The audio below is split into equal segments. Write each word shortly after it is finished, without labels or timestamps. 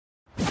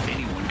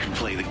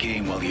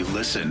game while you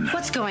listen.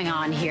 What's going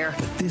on here?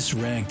 But this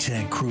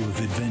ragtag crew of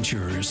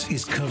adventurers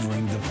is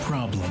covering the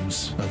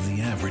problems of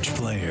the average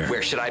player.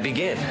 Where should I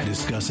begin?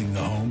 Discussing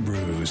the home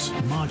brews,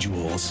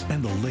 modules,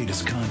 and the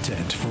latest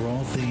content for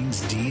all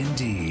things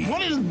D&D.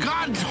 What in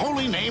God's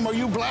holy name are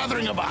you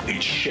blathering about?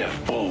 It's Chef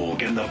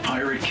Bolgg and the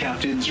Pirate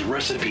Captain's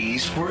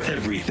recipes for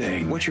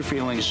everything. What you're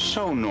feeling is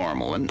so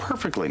normal and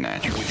perfectly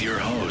natural. With your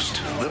host,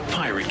 the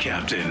Pirate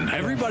Captain.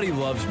 Everybody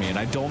loves me, and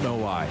I don't know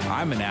why.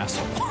 I'm an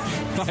asshole.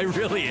 I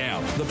really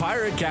am. The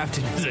Pirate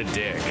Captain is a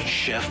dick.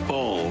 Chef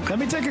Bolgg. Let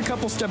me take a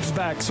couple steps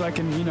back so I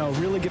can,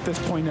 really get this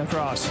point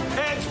across.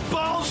 It's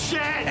bullshit!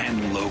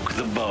 And Loke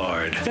the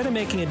Bard. Instead of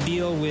making a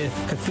deal with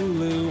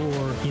Cthulhu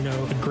or,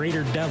 a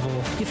greater devil,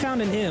 you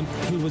found an imp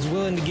who was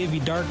willing to give you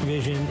dark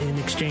vision in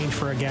exchange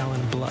for a gallon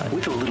of blood.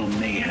 With a little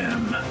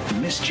mayhem,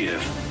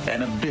 mischief,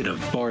 and a bit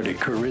of bardic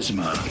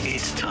charisma,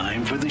 it's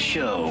time for the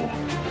show.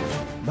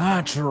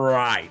 That's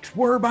right.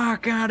 We're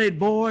back at it,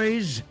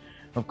 boys.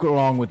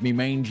 Along with me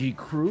mangy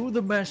crew,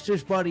 the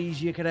bestest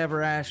buddies you could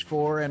ever ask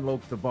for, and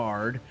Loke the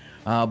Bard.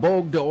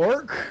 Bolgg the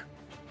Orc.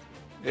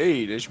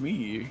 Hey, that's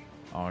me.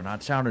 Oh,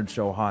 not sounding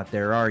so hot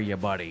there, are you,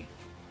 buddy?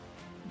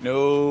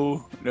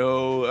 No.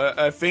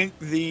 I think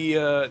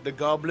the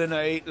goblin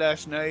I ate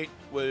last night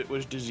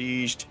was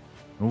diseased.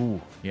 Ooh,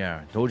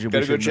 yeah. Told you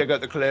Gotta go check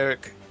out the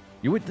cleric.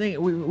 You would think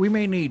we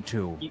may need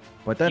to,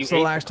 but that's the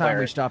last time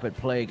we stop at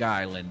Plague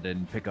Island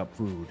and pick up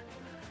food.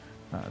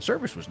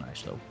 Service was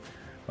nice, though.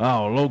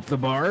 Oh, Loke the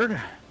Bard.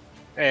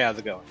 Hey, how's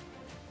it going?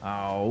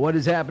 Oh, what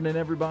is happening,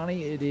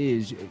 everybody? It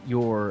is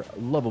your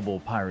lovable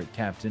pirate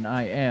captain.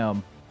 I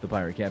am the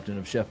pirate captain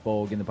of Chef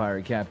Bolgg and the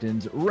Pirate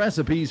Captain's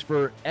recipes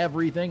for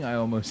everything. I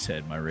almost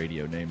said my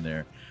radio name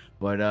there.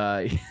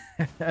 But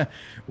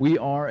we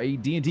are a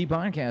D&D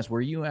podcast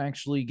where you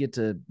actually get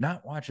to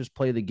not watch us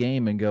play the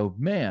game and go,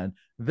 man,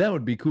 that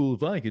would be cool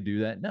if I could do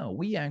that. No,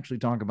 we actually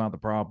talk about the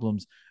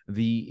problems,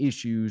 the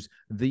issues,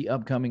 the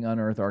upcoming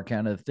Unearthed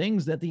Arcana,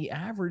 things that the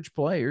average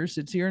player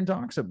sits here and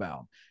talks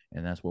about.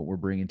 And that's what we're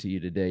bringing to you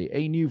today.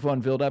 A new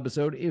fun-filled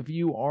episode. If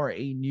you are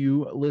a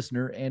new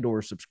listener and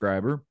or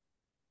subscriber,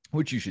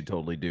 which you should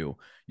totally do,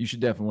 you should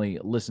definitely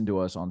listen to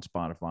us on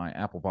Spotify,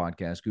 Apple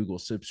Podcasts, Google,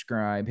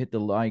 subscribe, hit the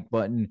like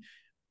button,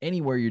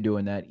 anywhere you're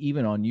doing that,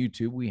 even on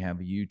YouTube. We have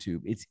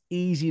YouTube. It's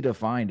easy to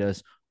find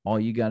us. All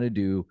you got to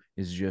do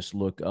is just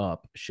look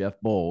up Chef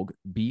Bolgg,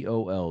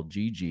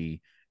 Bolgg,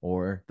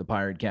 or the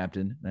Pirate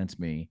Captain, that's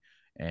me,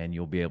 and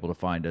you'll be able to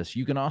find us.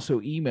 You can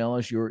also email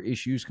us your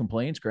issues,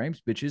 complaints, gripes,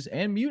 bitches,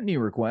 and mutiny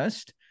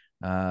requests.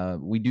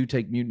 We do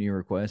take mutiny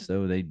requests,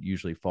 though they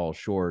usually fall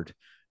short.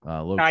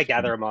 I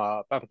gather them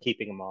all. I'm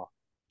keeping them all.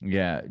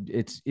 Yeah,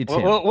 it's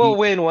we'll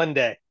win one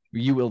day.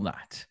 You will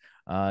not.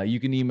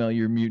 You can email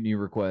your mutiny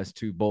request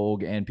to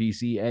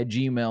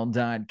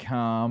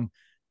bolgandpc@gmail.com,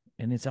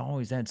 and it's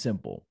always that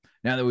simple.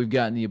 Now that we've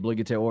gotten the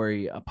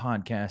obligatory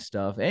podcast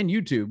stuff and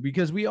YouTube,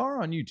 because we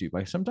are on YouTube,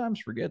 I sometimes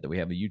forget that we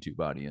have a YouTube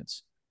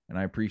audience, and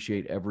I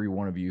appreciate every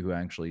one of you who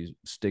actually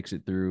sticks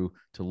it through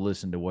to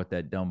listen to what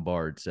that dumb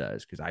bard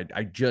says, because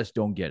I just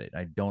don't get it.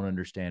 I don't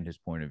understand his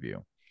point of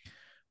view.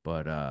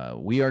 But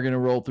we are going to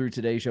roll through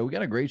today's show. We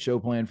got a great show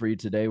planned for you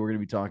today. We're going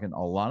to be talking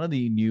a lot of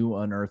the new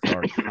Unearthed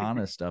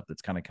Arcana stuff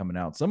that's kind of coming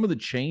out. Some of the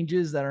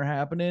changes that are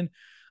happening.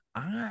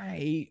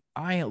 I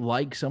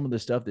like some of the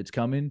stuff that's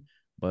coming,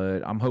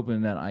 but I'm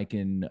hoping that I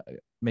can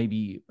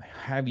maybe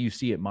have you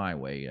see it my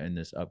way in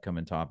this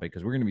upcoming topic,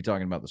 because we're going to be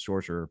talking about the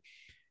Sorcerer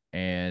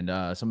and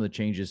some of the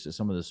changes to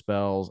some of the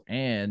spells.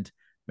 And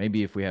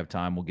maybe if we have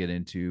time, we'll get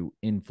into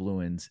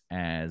influence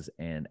as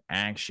an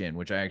action,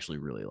 which I actually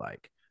really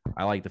like.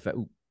 I like the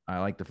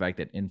fact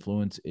that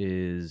influence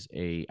is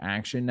a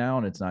action now,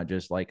 and it's not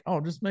just like, oh,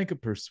 just make a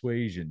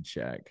persuasion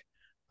check.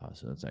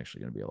 So that's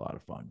actually going to be a lot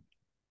of fun.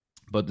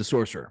 But the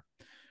Sorcerer,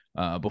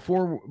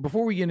 before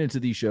we get into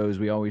these shows,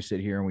 we always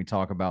sit here and we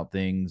talk about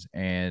things.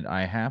 And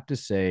I have to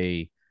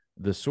say,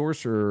 the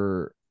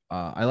Sorcerer,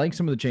 I like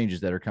some of the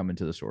changes that are coming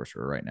to the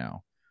Sorcerer right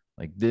now.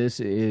 Like,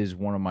 this is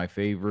one of my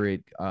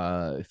favorite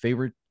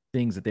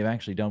things that they've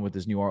actually done with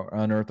this new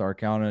Unearthed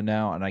Arcana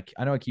now. And I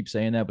know I keep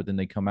saying that, but then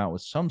they come out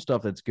with some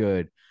stuff that's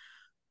good.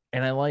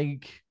 And I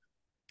like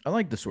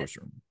the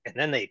Sorcerer. And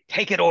then they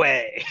take it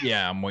away.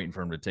 Yeah, I'm waiting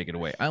for him to take it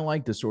away. I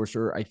like the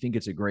Sorcerer. I think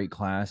it's a great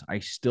class. I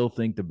still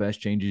think the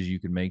best changes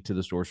you could make to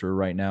the Sorcerer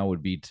right now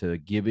would be to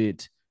give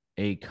it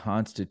a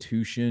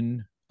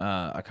Constitution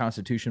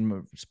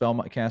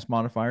spell cast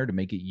modifier to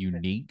make it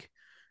unique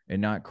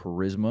and not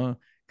charisma.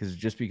 Because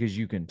just because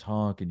you can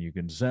talk and you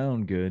can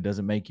sound good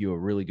doesn't make you a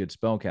really good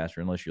spellcaster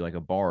unless you're like a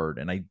bard.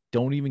 And I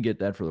don't even get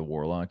that for the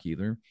Warlock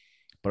either.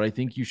 But I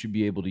think you should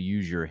be able to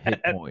use your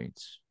hit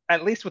points.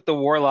 At least with the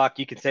Warlock,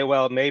 you can say,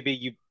 well,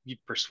 maybe you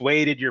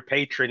persuaded your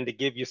patron to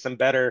give you some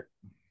better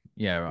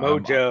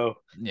mojo.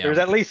 There's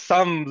at least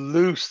some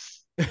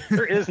loose.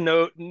 There is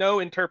no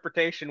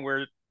interpretation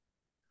where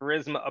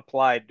charisma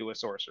applied to a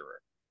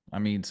sorcerer. I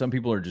mean, some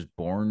people are just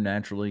born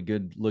naturally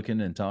good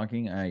looking and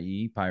talking,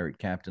 i.e. pirate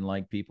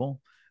captain-like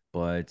people.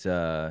 But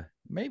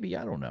maybe,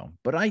 I don't know.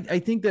 But I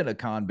think that a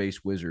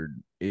con-based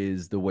wizard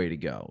is the way to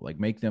go. Like,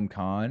 make them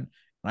con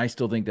And I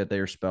still think that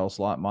their spell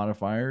slot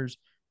modifiers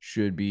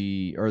should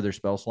be, or their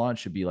spell slot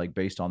should be like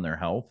based on their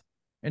health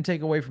and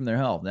take away from their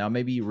health. Now,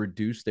 maybe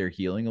reduce their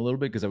healing a little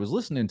bit, because I was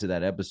listening to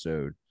that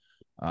episode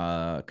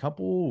a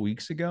couple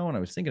weeks ago and I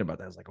was thinking about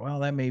that. I was like, well,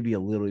 that may be a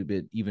little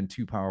bit even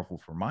too powerful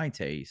for my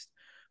taste.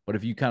 But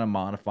if you kind of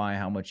modify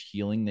how much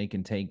healing they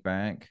can take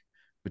back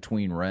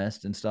between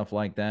rest and stuff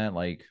like that,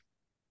 like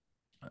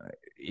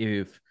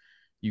if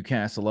you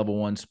cast a level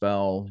 1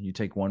 spell, you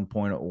take 1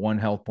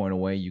 health point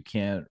away, you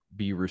can't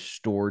be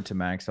restored to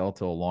max health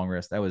till a long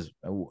rest. That was,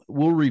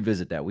 we'll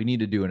revisit that. We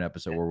need to do an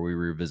episode where we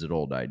revisit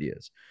old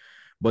ideas.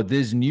 But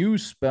this new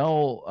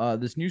spell,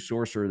 this new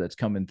sorcerer that's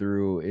coming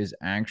through is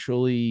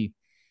actually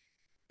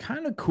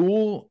kind of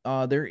cool.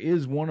 There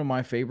is one of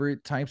my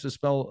favorite types of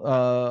spell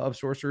of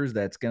sorcerers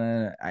that's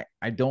gonna,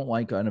 I don't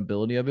like an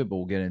ability of it, but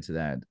we'll get into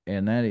that.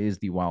 And that is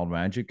the wild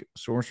magic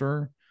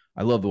sorcerer.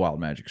 I love the wild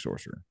magic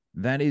sorcerer.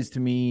 That is, to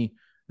me,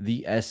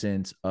 the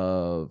essence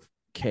of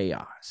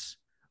chaos,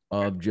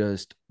 of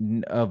just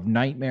of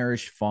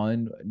nightmarish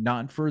fun,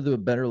 not for the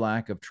better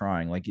lack of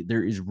trying. Like,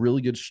 there is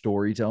really good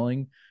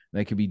storytelling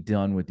that can be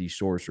done with these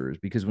sorcerers,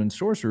 because when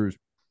sorcerers,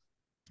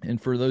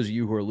 and for those of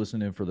you who are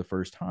listening for the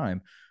first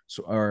time,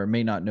 so, or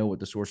may not know what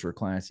the sorcerer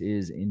class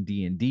is in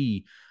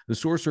D&D, the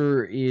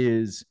sorcerer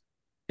is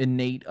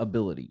innate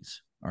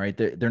abilities. All right,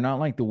 they're not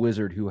like the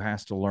wizard who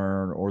has to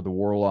learn, or the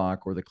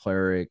warlock or the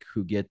cleric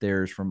who get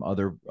theirs from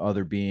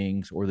other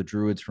beings, or the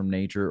druids from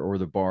nature, or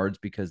the bards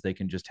because they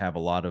can just have a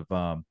lot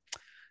of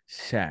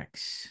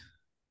sex.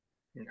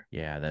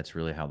 Yeah, that's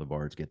really how the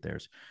bards get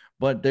theirs.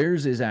 But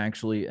theirs is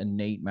actually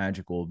innate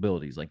magical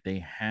abilities. Like,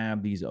 they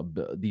have these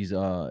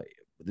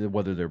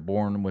whether they're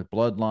born with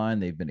bloodline,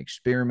 they've been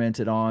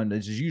experimented on.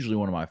 This is usually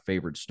one of my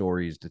favorite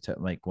stories to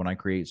like, when I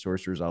create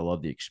sorcerers, I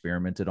love the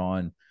experimented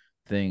on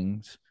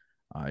things.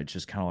 It's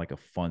just kind of like a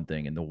fun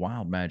thing. And the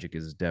wild magic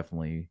is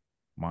definitely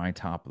my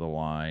top of the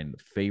line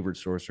favorite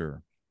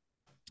sorcerer.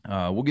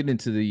 We'll get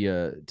into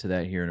the to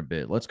that here in a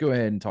bit. Let's go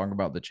ahead and talk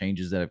about the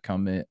changes that have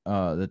come in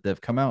that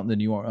have come out in the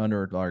new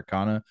Unearthed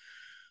Arcana.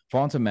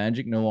 Font of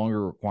Magic no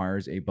longer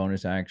requires a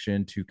bonus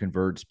action to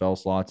convert spell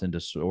slots into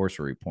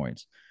sorcery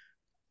points.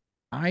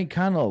 I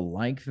kind of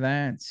like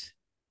that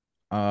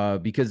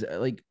because,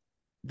 like,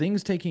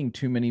 things taking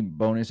too many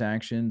bonus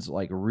actions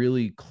like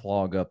really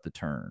clog up the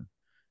turn.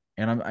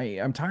 And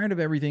I'm tired of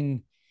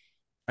everything.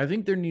 I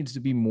think there needs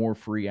to be more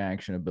free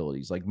action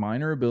abilities, like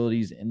minor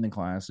abilities in the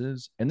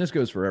classes. And this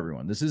goes for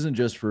everyone. This isn't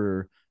just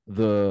for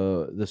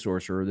the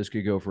sorcerer. This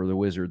could go for the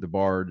wizard, the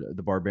bard,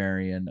 the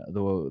barbarian,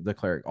 the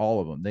cleric, all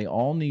of them. They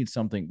all need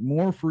something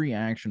more free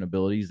action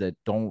abilities that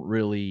don't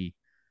really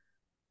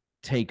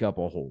take up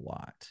a whole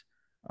lot.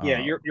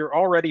 Yeah, you're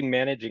already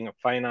managing a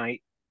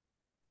finite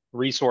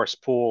resource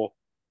pool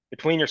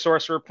between your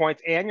sorcerer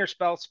points and your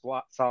spell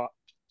slots.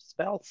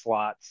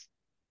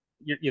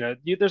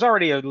 There's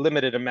already a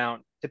limited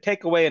amount. To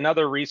take away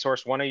another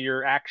resource, one of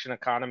your action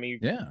economy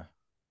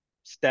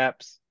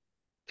steps,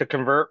 to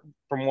convert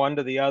from one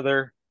to the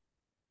other,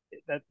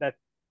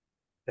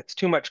 that's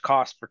too much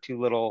cost for too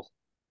little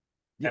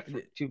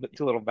effort, too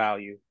little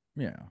value.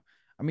 Yeah,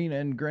 I mean,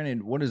 and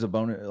granted, what is a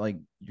bonus? Like,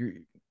 you're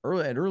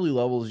at early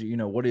levels,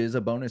 what is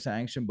a bonus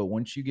action? But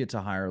once you get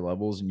to higher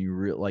levels and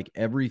you like,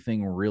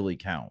 everything really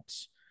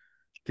counts.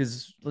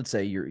 Because let's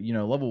say you're,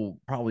 level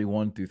probably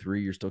 1 through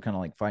 3, you're still kind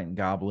of like fighting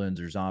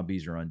goblins or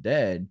zombies or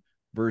undead,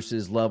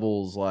 versus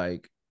levels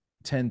like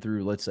 10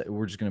 through, let's say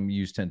we're just going to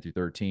use 10 through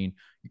 13.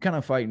 You're kind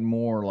of fighting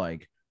more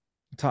like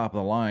top of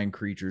the line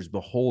creatures,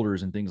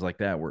 beholders, and things like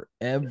that, where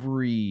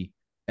every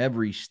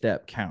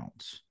step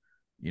counts.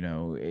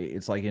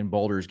 It's like in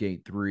Baldur's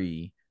Gate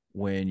 3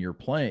 when you're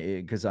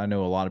playing, because I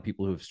know a lot of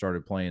people who have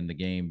started playing the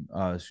game,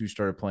 who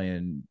started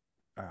playing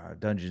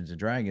Dungeons and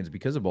Dragons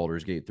because of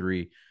Baldur's Gate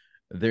 3.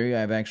 They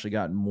have actually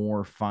gotten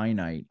more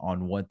finite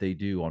on what they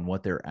do, on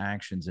what their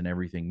actions and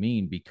everything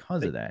mean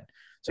because of that.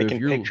 So they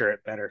can picture it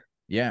better.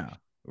 Yeah,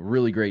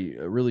 really great,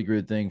 a really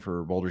good thing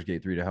for Baldur's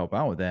Gate 3 to help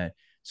out with that.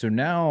 So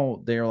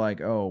now they're like,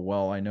 oh,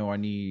 well, I know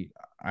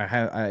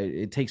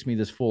it takes me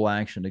this full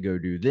action to go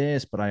do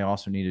this, but I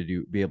also need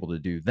to be able to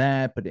do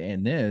that, but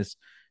in this,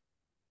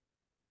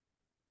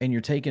 and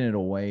you're taking it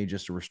away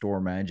just to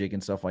restore magic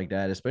and stuff like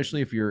that,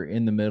 especially if you're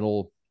in the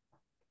middle.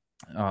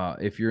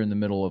 If you're in the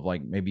middle of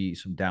like maybe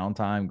some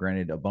downtime,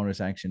 granted a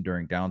bonus action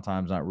during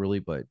downtime's not really,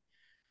 but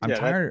I'm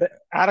tired.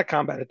 Out of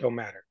combat, it don't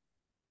matter.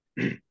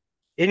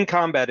 In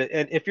combat,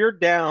 and if you're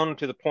down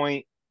to the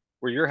point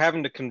where you're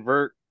having to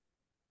convert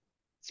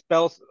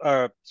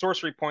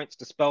sorcery points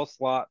to spell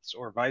slots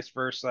or vice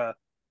versa,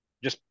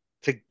 just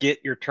to get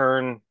your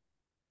turn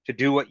to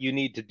do what you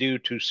need to do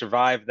to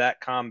survive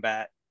that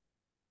combat,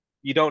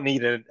 you don't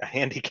need a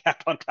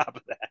handicap on top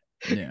of that.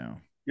 Yeah.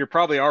 You're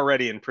probably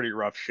already in pretty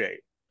rough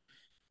shape.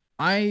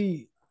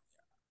 I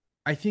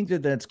think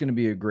that that's going to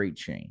be a great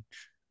change,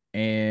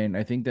 and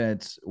I think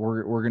that's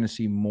we're going to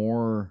see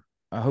more.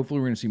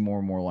 Hopefully, we're going to see more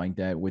and more like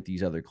that with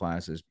these other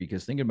classes.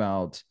 Because think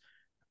about,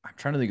 I'm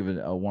trying to think of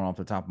a one off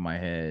the top of my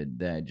head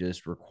that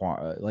just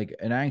require like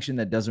an action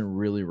that doesn't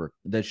really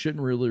that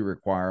shouldn't really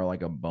require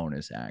like a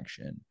bonus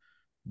action.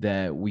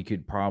 that we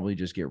could probably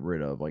just get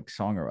rid of. Like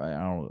I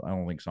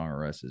don't think Song of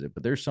Rest is it,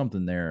 but there's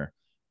something there.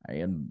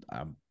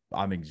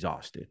 I'm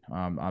exhausted.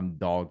 I'm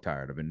dog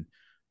tired. I've been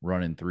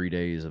running 3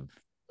 days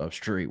of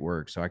straight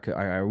work, so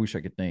I wish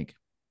I could think,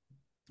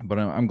 but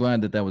I'm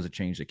glad that was a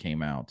change that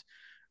came out.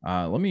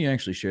 Let me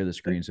actually share the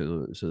screen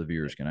so the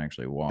viewers can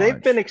actually watch.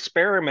 They've been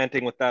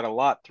experimenting with that a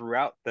lot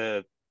throughout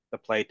the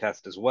play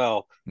test as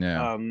well.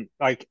 Yeah.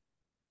 Like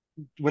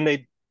when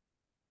they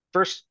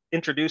first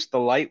introduced the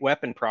light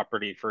weapon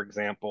property, for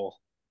example,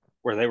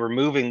 where they were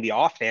moving the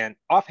offhand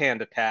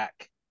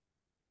attack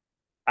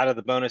out of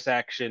the bonus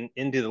action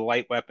into the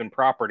light weapon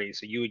property,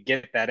 so you would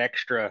get that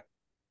extra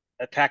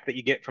attack that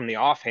you get from the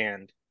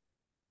offhand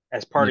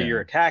as part of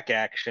your attack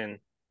action,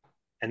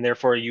 and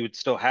therefore you would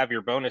still have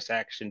your bonus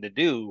action to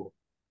do,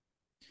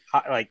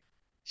 like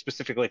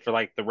specifically for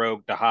like the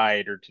rogue to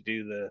hide or to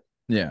do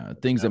the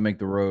things that make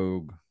the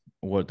rogue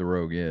what the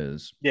rogue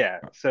is. Yeah,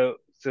 so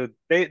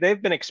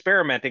they've been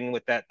experimenting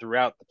with that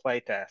throughout the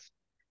playtest.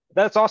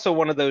 That's also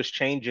one of those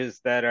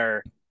changes that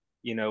are,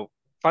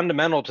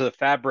 fundamental to the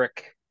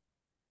fabric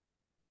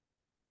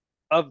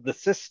of the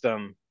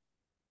system.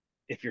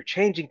 If you're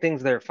changing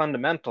things that are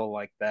fundamental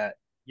like that,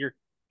 you're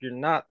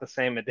not the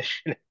same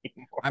edition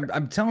anymore.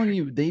 I'm telling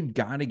you, they've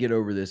got to get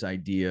over this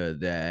idea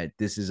that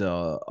this is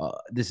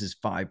this is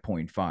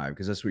 5.5,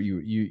 because that's what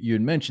you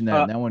had mentioned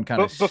that, and that one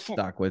kind of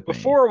stuck with me.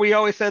 Before, we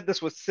always said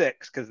this was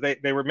 6 because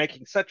they were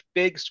making such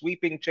big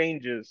sweeping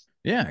changes.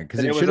 Yeah,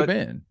 because it should have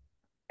been.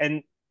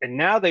 And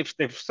now they've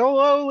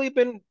slowly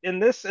been in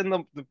this and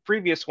the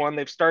previous one,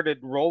 they've started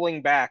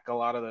rolling back a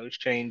lot of those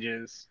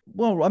changes.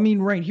 Well, I mean,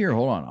 right here,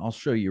 hold on, I'll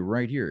show you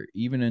right here.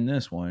 Even in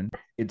this one,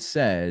 it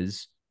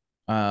says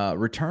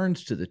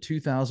returns to the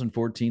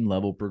 2014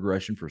 level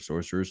progression for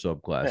Sorcerer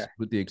subclass,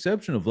 with the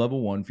exception of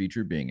level 1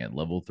 feature being at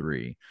level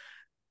 3.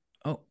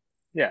 Oh,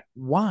 yeah.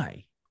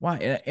 Why?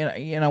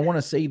 And I want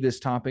to save this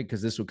topic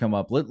because this will come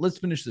up. Let's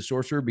finish the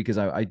Sorcerer, because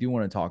I do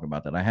want to talk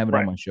about that. I have it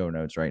on my show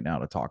notes right now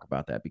to talk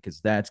about that, because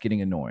that's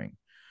getting annoying.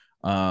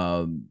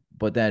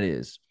 But that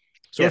is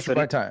Sorcerer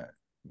by time.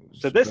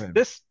 So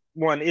this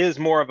one is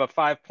more of a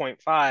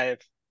 5.5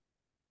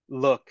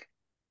 look.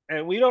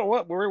 And we don't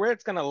know where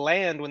it's going to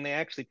land when they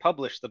actually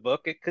publish the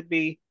book. It could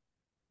be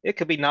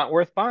not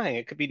worth buying.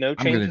 It could be no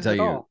changes at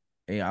all.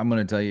 Yeah, I'm going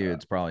to tell you,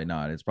 it's probably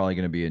not. It's probably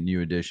going to be a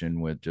new edition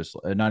with just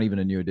not even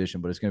a new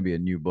edition, but it's going to be a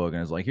new book.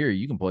 And it's like, here,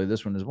 you can play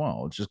this one as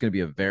well. It's just going to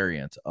be a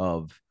variant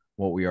of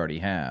what we already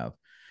have.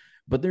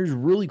 But there's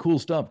really cool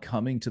stuff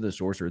coming to the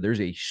Sorcerer. There's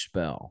a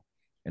spell,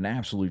 an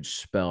absolute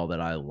spell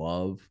that I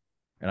love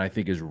and I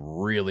think is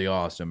really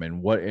awesome.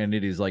 And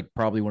it is like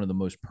probably one of the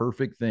most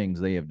perfect things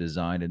they have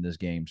designed in this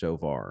game so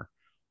far.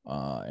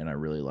 And I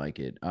really like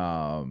it. But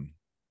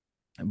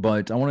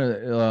I want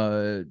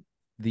to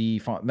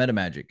the meta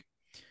magic.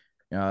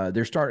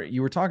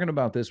 You were talking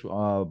about this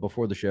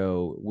before the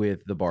show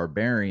with the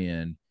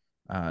barbarian,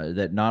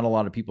 that not a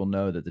lot of people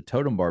know that the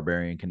totem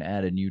barbarian can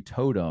add a new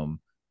totem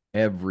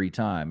every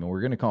time. And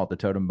we're going to call it the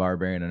totem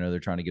barbarian. I know they're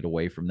trying to get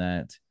away from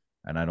that,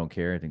 and I don't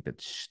care. I think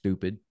that's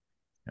stupid.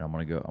 And I'm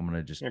going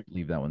to just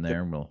leave that one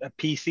there. And a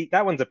PC.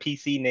 That one's a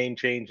PC name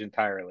change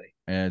entirely.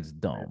 And it's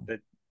dumb.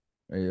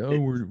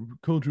 We're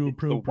cultural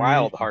appropriation. The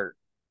Wild Heart.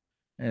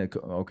 And,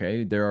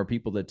 okay, there are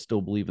people that still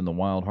believe in the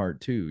Wild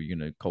Heart too. You're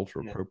gonna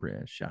cultural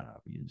appropriate. Shut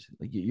up.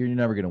 You're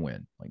never gonna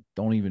win. Like,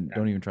 don't even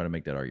try to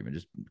make that argument.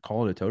 Just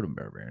call it a totem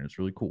barbarian. It's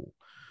really cool.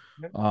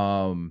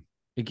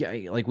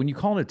 Like when you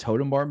call it a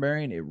totem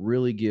barbarian, it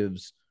really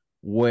gives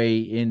way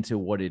into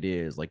what it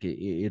is. Like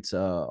it's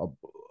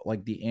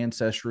like the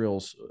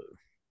ancestral.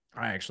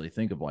 I actually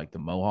think of like the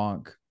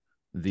Mohawk,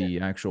 the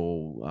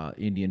actual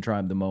Indian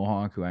tribe, the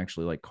Mohawk, who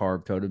actually like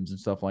carved totems and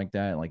stuff like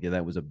that. Like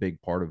that was a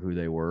big part of who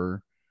they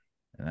were.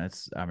 And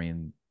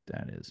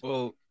that is.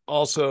 Well,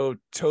 also,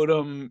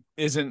 totem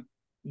isn't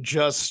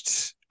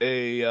just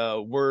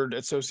a word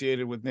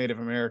associated with Native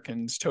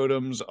Americans.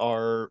 Totems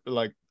are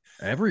like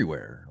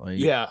everywhere. Like,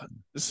 yeah.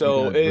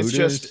 So it's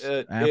Buddhist, just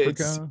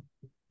Africa,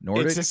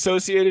 Nordic. It's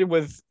associated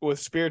with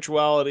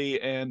spirituality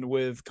and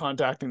with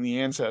contacting the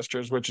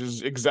ancestors, which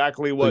is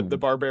exactly what the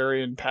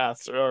barbarian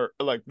paths are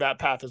like. That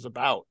path is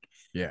about.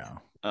 Yeah.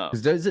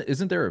 Because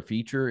isn't there a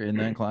feature in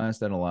that class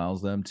that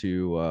allows them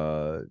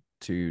to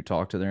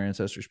talk to their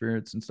ancestor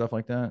spirits and stuff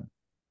like that?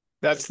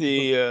 That's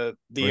the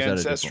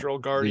ancestral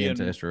guardian.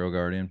 The ancestral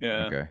guardian.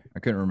 Yeah. Okay. I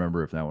couldn't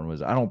remember if that one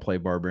was. I don't play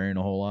barbarian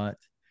a whole lot.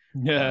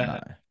 Yeah.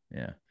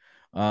 Yeah.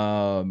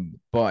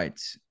 But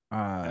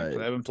I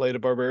haven't played a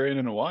barbarian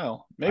in a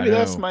while. Maybe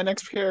that's my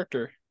next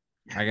character.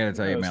 I gotta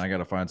tell you, man, I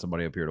gotta find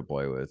somebody up here to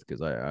play with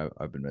because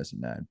I've been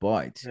missing that.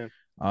 But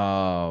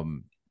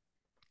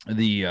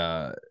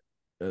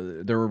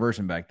they're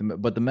reversing back.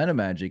 But the meta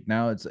magic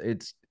now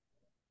it's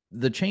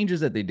the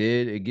changes that they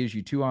did. It gives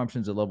you 2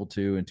 options at level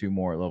 2 and 2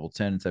 more at level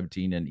 10 and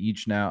 17, and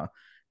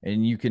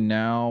you can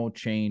now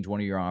change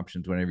one of your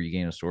options whenever you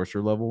gain a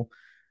sorcerer level.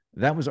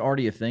 That was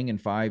already a thing in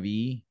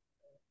 5e.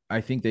 I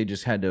think they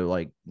just had to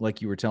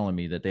like you were telling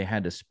me that they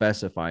had to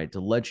specify it to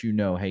let you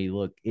know, hey,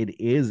 look,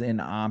 it is an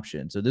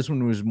option. So this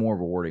one was more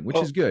rewarding, which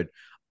is good.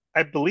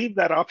 I believe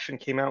that option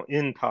came out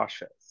in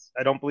Tasha's.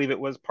 I don't believe it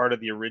was part of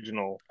the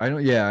original. I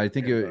don't. Yeah, I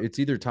think it's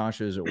either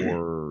Tasha's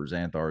or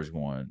Xanthar's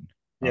one.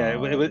 Yeah,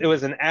 it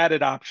was an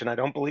added option. I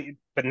don't believe,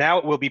 but now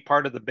it will be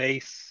part of the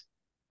base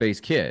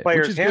kit,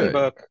 player's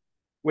handbook,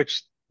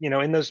 which, you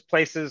know, in those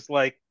places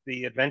like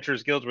the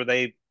Adventurers Guilds where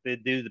they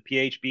do the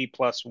PHB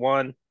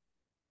 +1.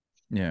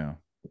 Yeah.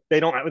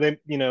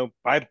 You know,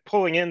 by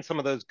pulling in some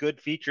of those good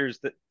features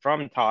that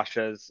from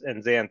Tasha's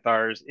and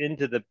Xanthar's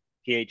into the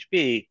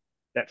PHB,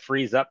 that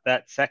frees up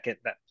that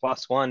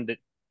 +1 that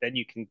then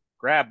you can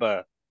grab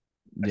a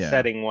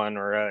setting one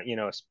or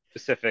a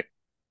specific.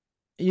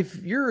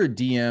 If you're a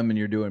DM and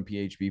you're doing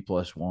PHB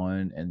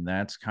 +1 and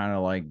that's kind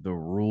of like the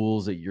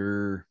rules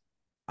that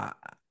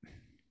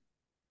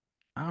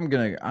I'm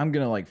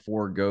gonna like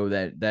forego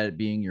that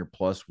being your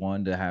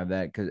 +1 to have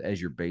that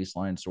as your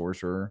baseline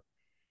sorcerer.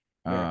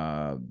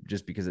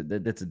 Just because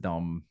that's a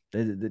dumb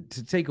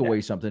to take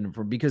away something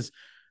from, because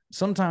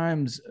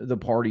sometimes the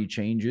party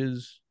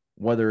changes,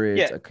 whether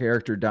it's a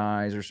character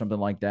dies or something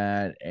like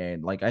that,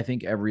 and like I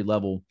think every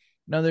level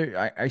now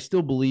I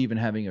still believe in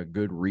having a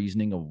good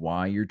reasoning of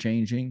why you're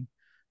changing.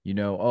 You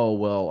know, oh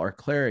well, our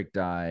cleric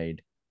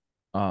died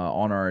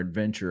on our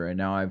adventure, and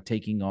now I've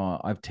taken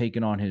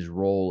on his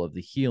role of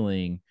the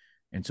healing,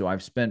 and so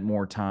I've spent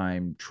more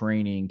time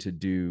training to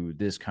do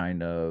this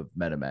kind of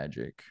meta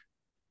magic.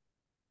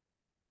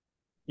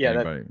 Yeah,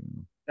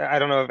 I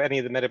don't know if any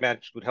of the meta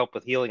magic would help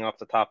with healing off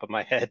the top of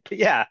my head, but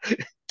yeah.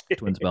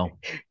 Twin spell.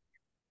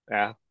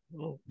 Yeah.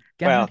 Well,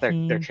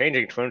 they're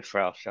changing twin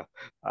spell, so.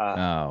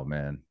 Oh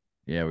man,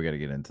 yeah, we got to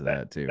get into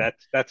that too.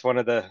 That's one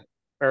of the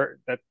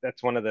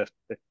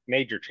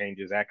major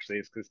changes actually,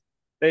 is because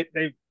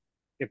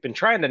they've been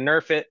trying to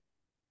nerf it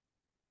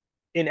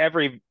in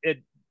every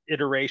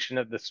iteration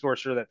of the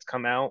sorcerer that's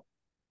come out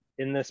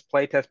in this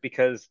playtest,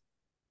 because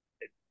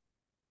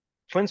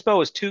Twin Spell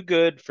was too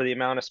good for the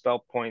amount of spell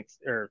points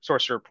or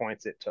sorcerer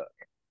points it took.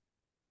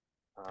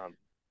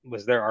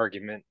 Was their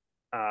argument,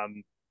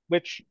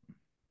 which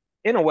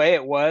in a way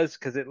it was,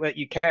 because it let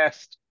you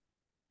cast,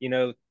 you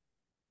know,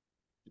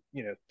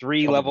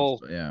 3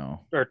 level,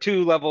 or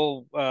 2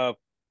 level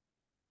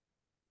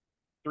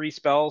 3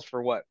 spells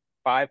for what,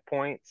 5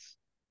 points?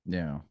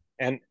 Yeah,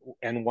 and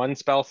 1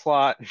 spell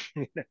slot.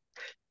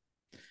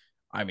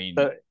 I mean.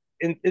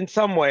 In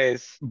some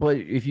ways, but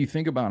if you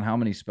think about how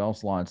many spell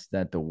slots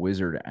that the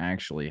wizard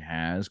actually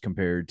has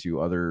compared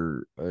to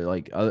other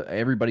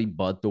everybody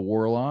but the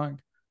warlock,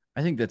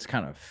 I think that's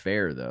kind of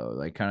fair though.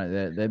 Like kind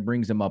of that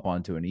brings them up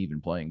onto an even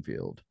playing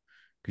field,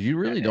 because you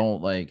really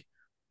don't like.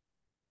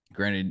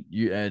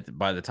 Granted,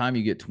 by the time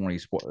you get 20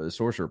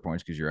 sorcerer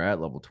points because you're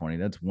at level 20,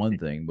 that's one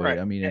thing. But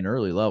I mean, in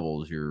early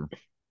levels, you're.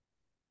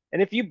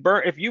 And if you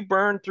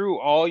burn through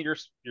all your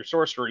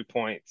sorcery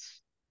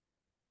points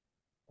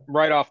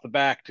right off the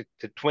back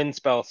to twin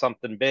spell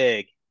something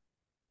big,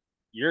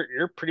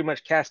 you're pretty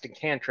much casting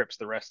cantrips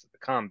the rest of the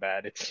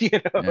combat. It's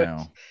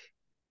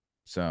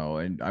so,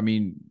 and I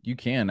mean, you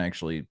can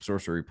actually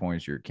sorcery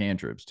points your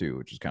cantrips too,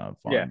 which is kind of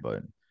fun,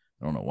 but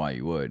I don't know why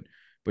you would.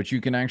 But you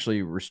can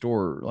actually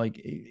restore,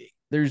 like,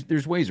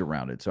 there's ways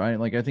around it. So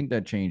I think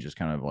that change is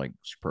kind of like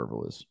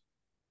superfluous.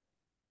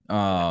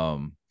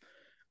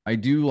 I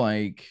do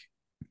like.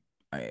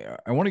 I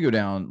want to go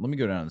down. Let me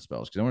go down to the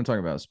spells, because I want to talk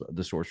about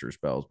the sorcerer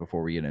spells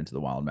before we get into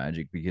the wild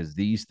magic, because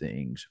these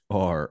things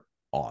are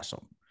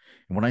awesome.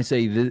 And when I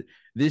say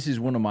this is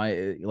one of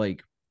my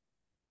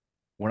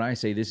when I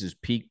say this is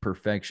peak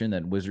perfection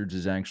that Wizards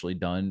has actually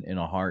done in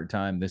a hard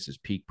time, this is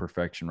peak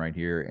perfection right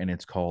here, and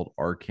it's called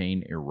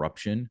Arcane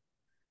Eruption,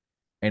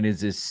 and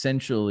is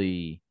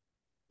essentially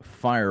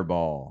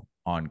Fireball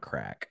on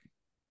crack.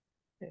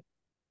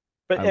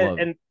 But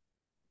and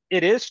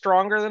it is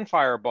stronger than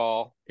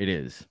Fireball. It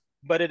is.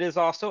 But it is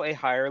also a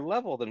higher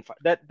level than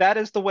that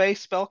is the way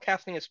spell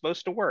casting is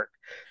supposed to work.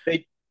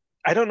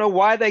 I don't know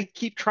why they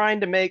keep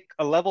trying to make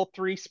a level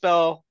 3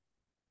 spell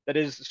that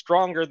is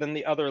stronger than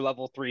the other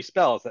level 3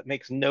 spells. That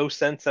makes no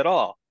sense at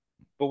all.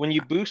 But when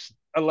you boost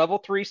a level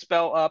 3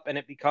 spell up and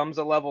it becomes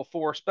a level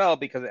 4 spell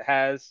because it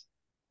has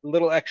a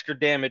little extra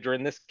damage, or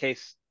in this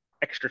case,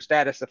 extra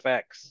status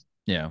effects.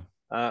 Yeah.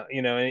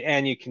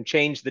 And you can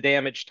change the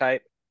damage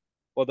type.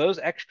 Well, those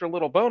extra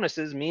little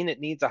bonuses mean it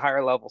needs a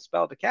higher level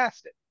spell to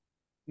cast it.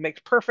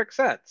 Makes perfect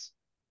sense.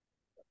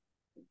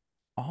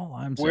 All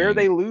I'm saying, where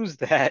they lose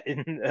that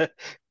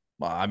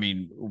well, I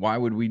mean, why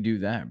would we do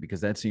that?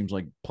 Because that seems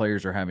like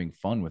players are having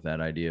fun with that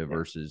idea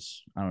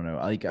versus, I don't know.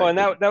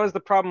 That was the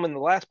problem in the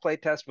last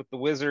playtest with the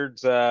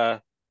Wizards'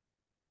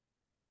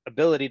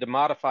 ability to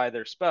modify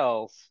their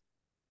spells.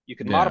 You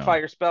can modify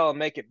your spell and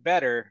make it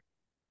better,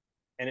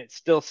 and it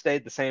still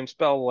stayed the same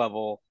spell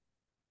level,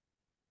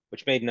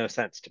 which made no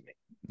sense to me.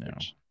 No.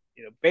 Which,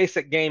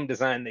 basic game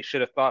design, they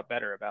should have thought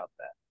better about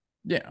that.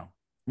 Yeah.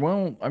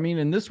 Well, I mean,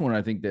 in this one,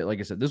 I think that, like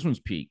I said, this one's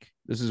peak.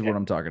 This is what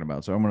I'm talking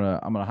about. So I'm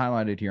gonna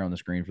highlight it here on the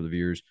screen for the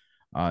viewers.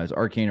 It's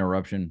Arcane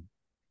Eruption.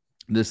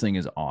 This thing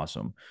is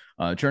awesome.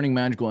 Churning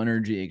magical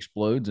energy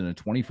explodes in a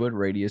 20-foot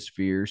radius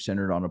sphere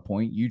centered on a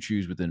point you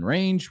choose within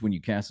range. When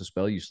you cast a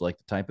spell, you select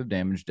the type of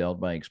damage dealt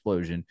by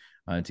explosion.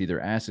 It's either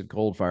acid,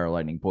 cold, fire,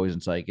 lightning,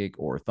 poison, psychic,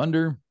 or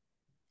thunder.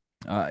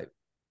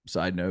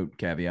 Side note,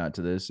 caveat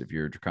to this: if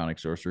you're a draconic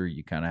sorcerer,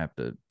 you kind of have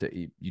to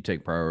you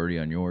take priority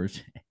on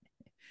yours.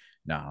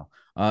 No.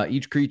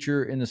 Each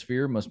creature in the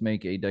sphere must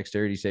make a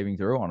dexterity saving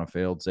throw. On a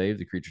failed save,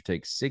 the creature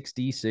takes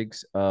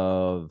 66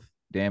 of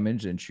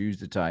damage and choose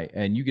the type.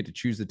 And you get to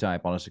choose the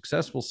type. On a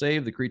successful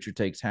save, the creature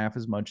takes half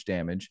as much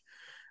damage.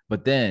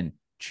 But then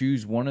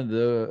choose one of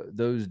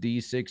those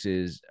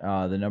D6s.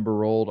 The number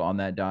rolled on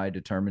that die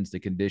determines the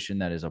condition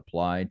that is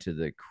applied to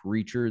the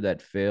creature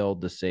that failed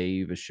the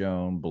save, as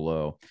shown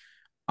below.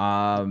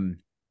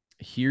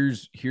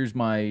 Here's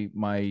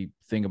my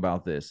thing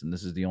about this, and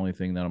this is the only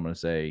thing that I'm going to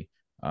say.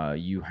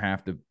 You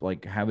have to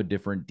like have a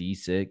different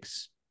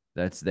D6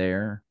 that's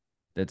there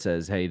that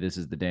says, hey, this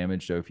is the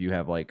damage. So if you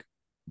have like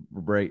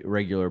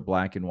regular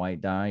black and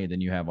white die, and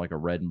then you have like a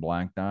red and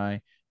black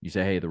die, you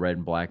say, hey, the red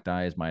and black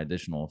die is my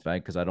additional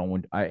effect, because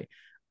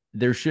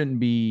there shouldn't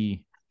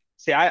be.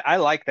 See, I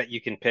like that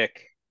you can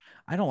pick.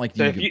 I don't like.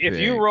 So if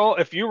you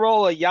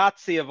roll a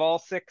Yahtzee of all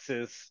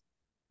sixes,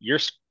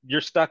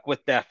 you're stuck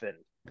with deafen.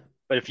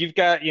 But if you've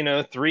got 3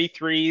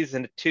 3s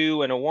and a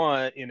 2 and a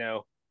 1,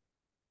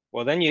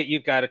 well, then you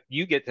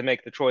get to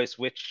make the choice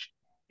which,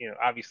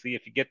 obviously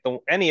if you get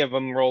any of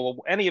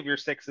your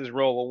sixes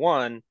roll a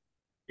 1,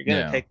 you're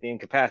going to take the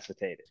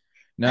incapacitated.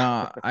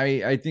 No,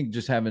 I think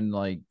just having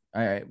like,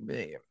 I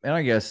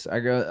guess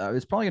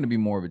it's probably going to be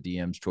more of a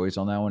DM's choice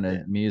on that one.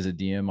 Yeah. Me as a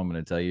DM, I'm going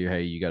to tell you,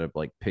 hey, you got to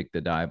like pick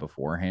the die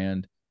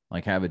beforehand,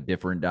 like have a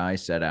different die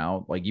set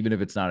out. Like even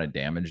if it's not a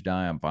damage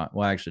die, I'm fine.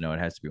 Well, actually, no, it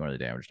has to be one of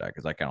the damage die,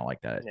 because I kind of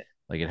like that. Yeah.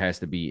 Like it has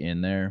to be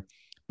in there.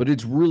 But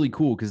it's really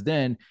cool because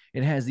then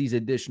it has these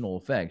additional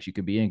effects. You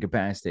could be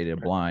incapacitated,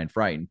 blind,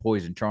 frightened,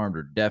 poison, charmed,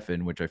 or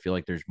deafened, which I feel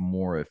like there's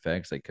more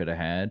effects they could have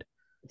had.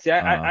 See,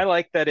 I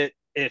like that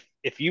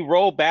if you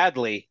roll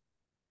badly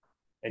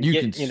and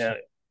get the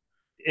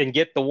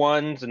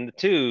 1s and the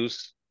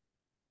 2s,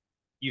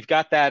 you've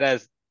got that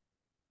as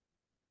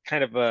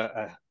kind of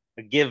a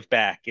give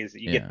back, is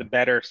that you get the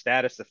better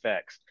status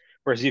effects.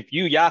 Whereas if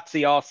you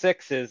Yahtzee all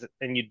 6s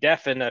and you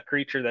deafen a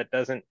creature that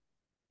doesn't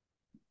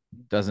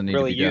need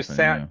really to be use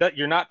sound,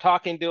 you're not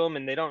talking to them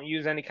and they don't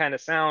use any kind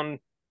of sound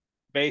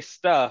based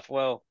stuff,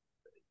 well.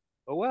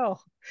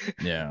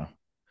 Yeah.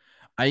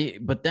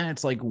 But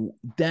that's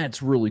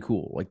really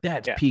cool. Like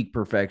that's peak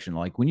perfection.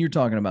 Like when you're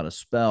talking about a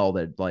spell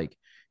that like,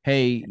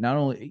 hey, not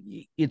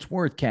only it's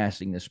worth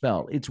casting the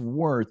spell, it's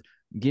worth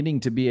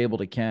getting to be able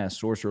to cast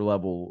sorcerer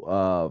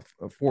level,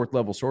 4th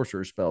level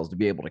sorcerer spells to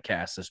be able to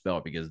cast the spell,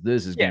 because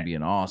this is going to be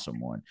an awesome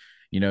one.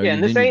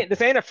 And this ain't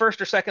a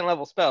 1st or 2nd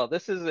level spell.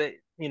 This is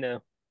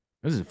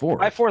this is 4th.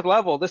 By 4th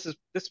level, that's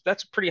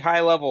a pretty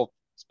high level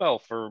spell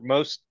for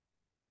most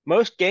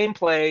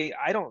gameplay.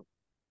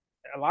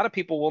 A lot of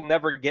people will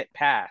never get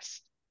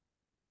past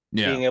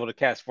being able to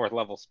cast 4th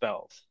level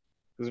spells.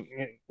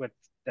 With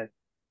that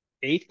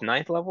 8th,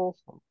 9th level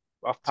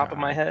off the top of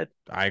my head,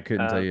 I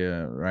couldn't tell you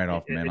right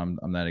off, man.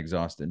 I'm that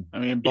exhausted. I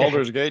mean,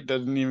 Baldur's Gate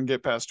doesn't even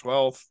get past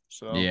 12th.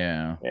 So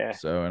yeah.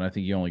 So, and I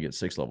think you only get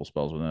 6th level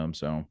spells with them.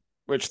 So.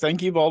 Which,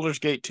 thank you, Baldur's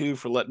Gate 2,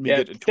 for letting me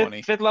get to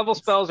 20. 5th level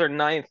spells are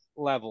 9th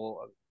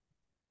level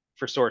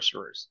for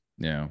sorcerers.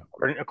 Yeah.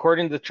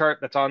 According to the chart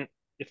that's on,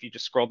 if you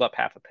just scrolled up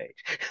half a page.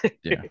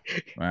 Yeah.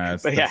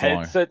 That's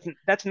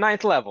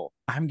 9th level.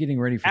 I'm getting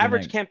ready for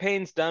average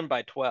campaigns done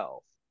by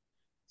 12.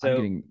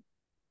 So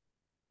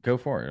go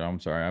for it. I'm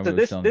sorry.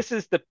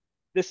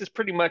 This is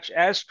pretty much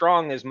as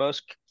strong as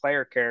most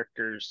player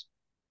characters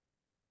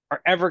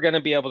are ever going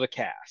to be able to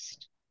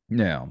cast.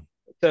 Yeah.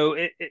 So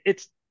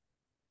it's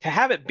to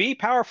have it be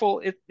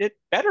powerful, it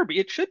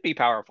should be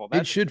powerful.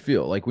 It should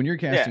feel like when you're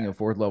casting a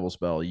 4th level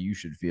spell, you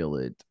should feel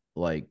it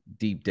like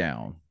deep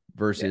down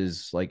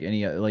versus like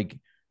any, like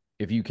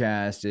if you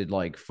casted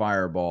like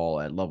Fireball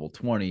at level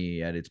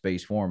 20 at its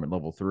base form at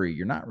level 3,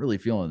 you're not really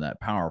feeling that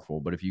powerful.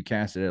 But if you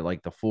cast it at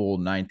like the full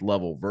 9th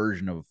level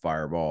version of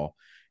Fireball,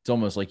 it's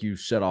almost like you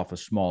set off a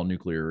small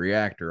nuclear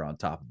reactor on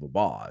top of a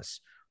boss.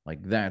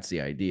 Like that's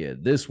the idea.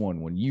 This one,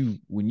 when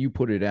you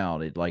put it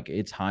out at like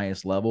its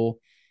highest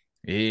level,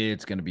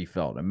 it's going to be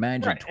felt.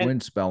 Imagine twin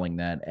spelling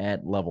that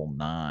at level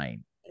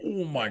 9.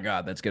 Oh my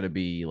God, that's going to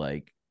be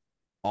like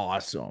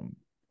awesome.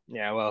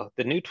 Yeah, well,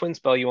 the new twin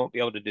spell, you won't be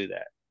able to do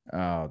that.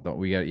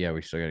 We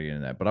still got to get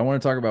into that. But I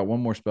want to talk about one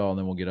more spell, and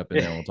then we'll get up in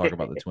there and we'll talk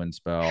about the twin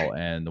spell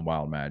and the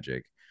wild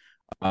magic.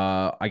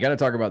 I got to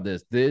talk about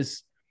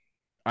this.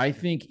 I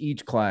think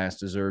each class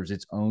deserves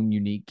its own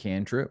unique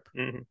cantrip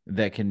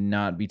that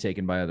cannot be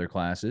taken by other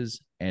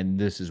classes, and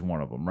this is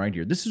one of them right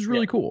here. This is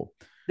really cool.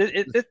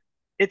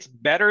 It's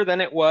better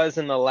than it was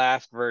in the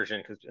last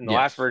version, because in the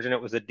last version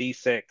it was a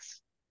D6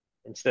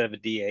 instead of a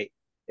D8.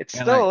 It's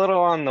still a little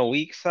on the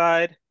weak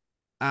side.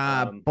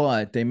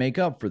 But they make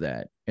up for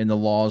that in the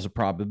laws of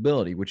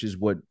probability, which is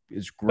what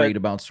is great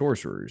about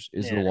sorcerers,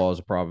 is the laws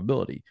of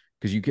probability.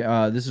 because you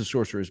can. This is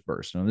Sorcerer's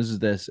Burst. Now, this is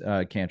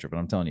cantrip, and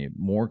I'm telling you,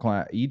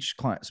 each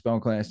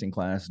spellcasting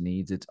class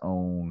needs its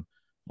own,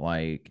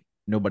 like,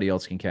 nobody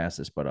else can cast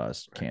this but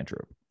us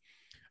cantrip.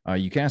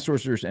 You cast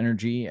Sorcerer's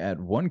Energy at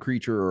one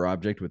creature or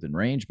object within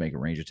range. Make a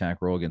range attack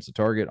roll against the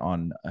target.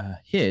 On a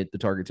hit, the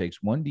target takes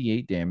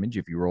 1d8 damage.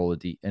 If you roll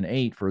an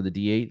 8 for the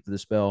d8 for the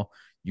spell,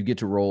 you get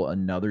to roll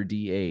another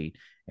d8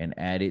 and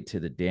add it to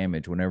the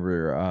damage.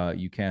 Whenever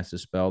you cast a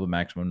spell, the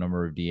maximum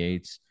number of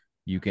d8s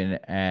you can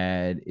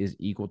add is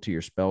equal to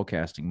your spell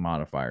casting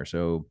modifier.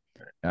 So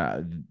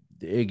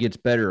it gets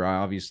better,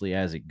 obviously,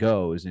 as it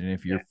goes. And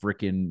if you're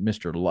freaking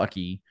Mr.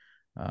 Lucky,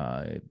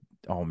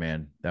 oh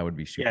man, that would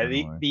be super.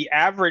 Yeah, the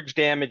average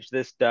damage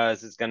this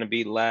does is going to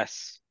be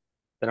less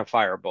than a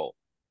firebolt.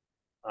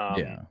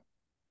 But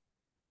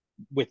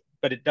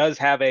it does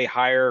have a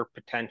higher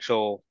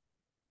potential.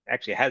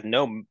 Actually, it has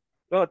no.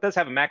 Well, it does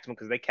have a maximum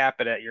because they cap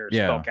it at your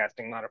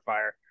spellcasting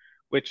modifier,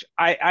 which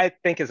I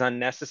think is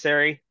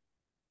unnecessary.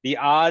 The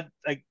odds,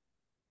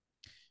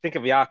 think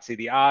of Yahtzee.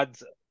 The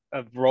odds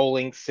of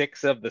rolling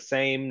 6 of the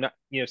same,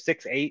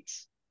 6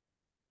 8s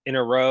in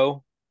a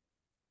row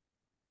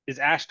is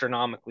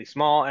astronomically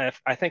small. And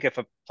I think if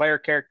a player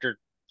character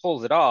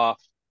pulls it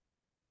off,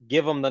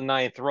 give them the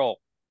 9th roll.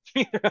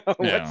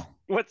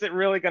 What's it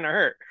really going to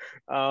hurt?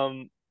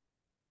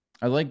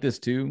 I like this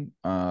too.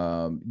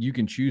 You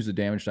can choose the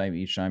damage type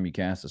each time you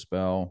cast a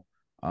spell,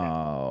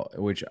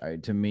 which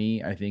to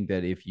me, I think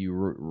that if you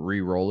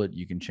re-roll it,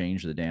 you can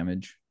change the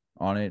damage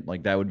on it.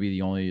 Like that would be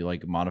the only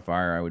like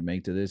modifier I would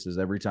make to this is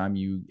every time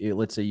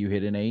let's say you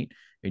hit an 8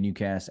 and you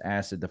cast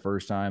acid the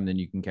first time, then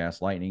you can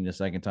cast lightning the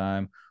second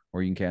time,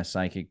 or you can cast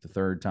psychic the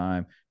third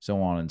time,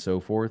 so on and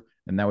so forth.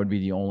 And that would be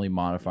the only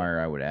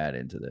modifier I would add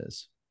into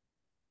this.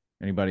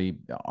 Anybody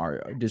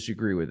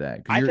disagree with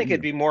that? I think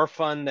it'd be more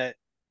fun that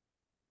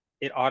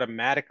it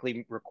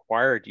automatically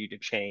required you to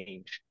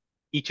change.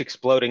 Each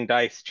exploding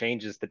dice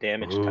changes the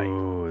damage type.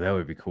 Oh, that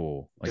would be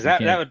cool. Because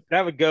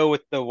that would go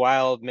with the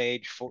wild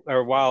mage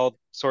or wild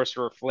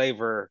sorcerer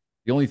flavor.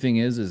 The only thing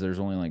is there's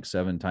only like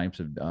 7 types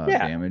of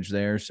damage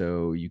there,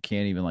 so you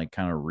can't even like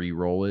kind of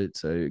re-roll it.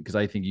 So because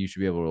I think you should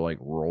be able to like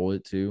roll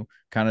it too,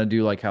 kind of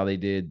do like how they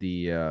did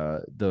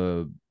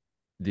the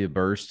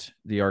burst,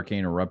 the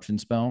arcane eruption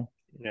spell.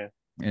 Yeah,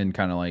 and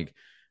kind of like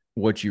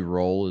what you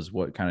roll is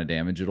what kind of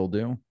damage it'll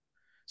do.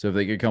 So if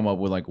they could come up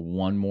with like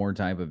one more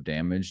type of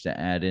damage to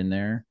add in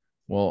there,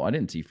 well, I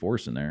didn't see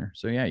force in there,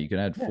 so yeah, you could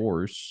add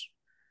force,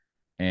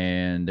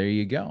 and there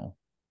you go.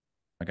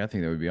 Like I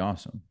think that would be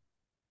awesome.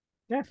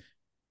 Yeah.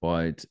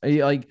 But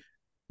like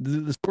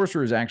the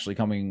sorcerer is actually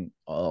coming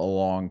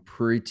along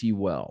pretty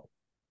well,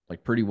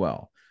 like pretty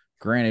well.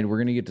 Granted, we're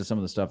going to get to some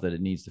of the stuff that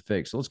it needs to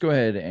fix. So let's go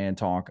ahead and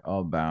talk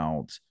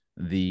about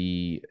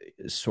the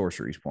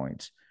sorceries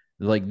points.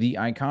 Like the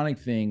iconic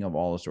thing of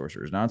all the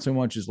sorcerers, not so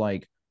much as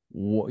like,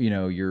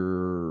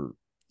 your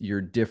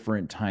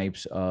different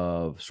types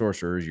of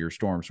sorcerers, your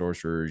storm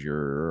sorcerers,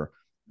 your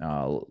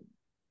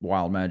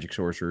wild magic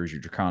sorcerers, your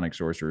draconic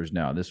sorcerers.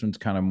 No, this one's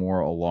kind of more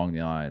along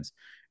the lines.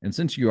 And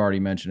since you already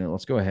mentioned it,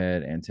 let's go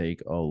ahead and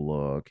take a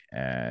look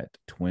at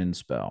Twin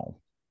Spell.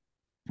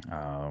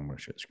 I'm going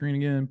to share the screen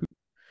again.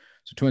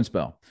 So Twin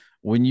Spell.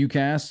 When you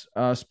cast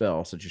a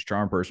spell, such as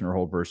Charm Person or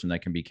Hold Person,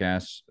 that can be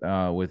cast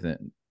with it.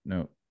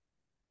 No.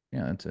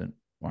 Yeah, that's it.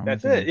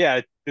 That's it.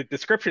 Yeah, the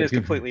description is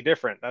completely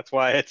different. That's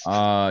why it's.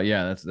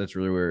 That's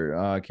really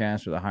weird.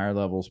 Cast with a higher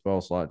level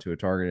spell slot to a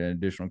target and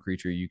additional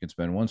creature. You can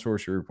spend 1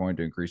 sorcery point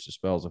to increase the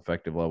spell's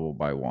effective level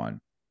by 1.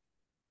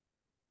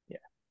 Yeah.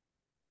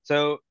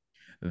 So.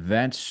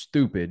 That's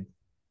stupid.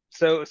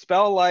 So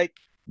spell like.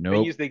 Nope.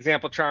 They use the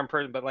example Charm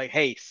Person, but like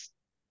haste.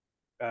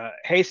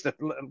 Haste.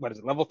 What is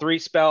it? Level 3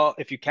 spell.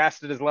 If you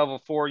cast it as level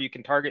 4, you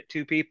can target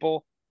 2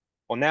 people.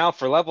 Well, now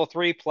for level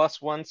 3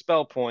 plus 1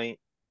 spell point,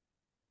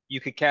 you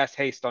could cast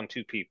haste on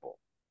 2 people.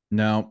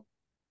 No,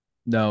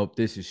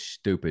 this is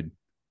stupid.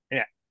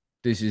 Yeah.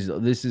 This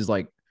is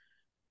like,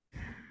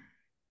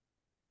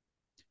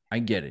 I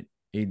get it.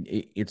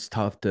 It's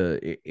tough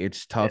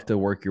to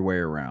work your way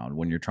around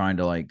when you're trying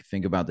to like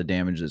think about the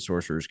damage that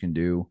sorcerers can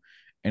do.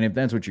 And if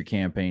that's what your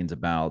campaign's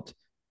about,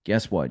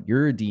 guess what?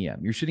 You're a DM.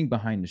 You're sitting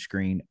behind the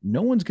screen.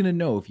 No one's going to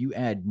know if you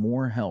add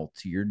more health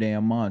to your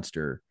damn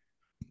monster.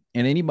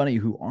 And anybody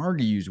who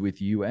argues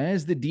with you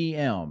as the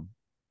DM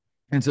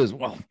and says,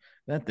 well,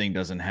 that thing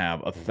doesn't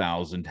have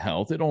 1,000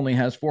 health. It only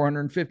has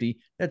 450.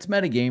 That's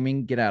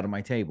metagaming. Get out of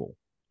my table.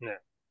 Yeah.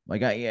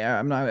 Like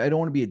I don't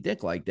want to be a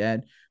dick like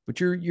that, but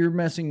you're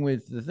messing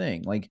with the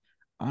thing. Like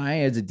I,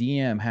 as a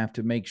DM, have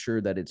to make sure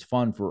that it's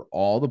fun for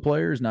all the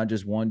players, not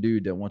just one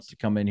dude that wants to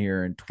come in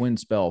here and twin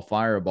spell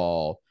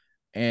fireball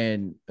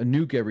and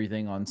nuke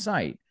everything on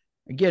sight.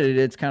 I get it.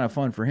 It's kind of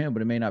fun for him,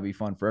 but it may not be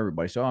fun for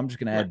everybody. So I'm just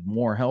going to add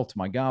more health to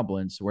my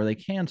goblins where they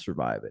can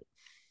survive it.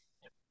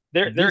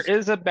 There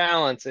is a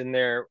balance in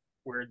there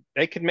where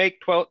they could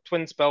make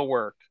twin spell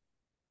work.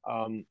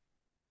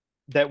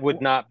 That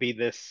would not be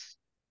this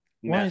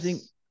mess. Well,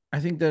 I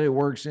think that it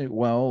works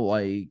well,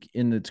 like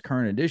in its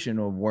current edition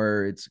of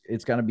where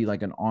it's got to be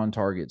like an on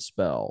target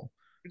spell.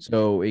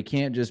 So it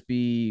can't just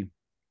be.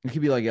 It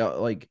could be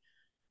like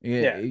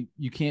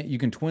You can't. You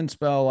can twin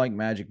spell like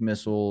magic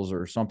missiles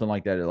or something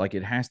like that. Like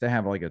it has to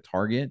have like a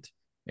target.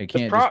 It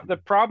can't. The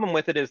problem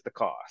with it is the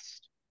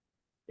cost.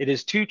 It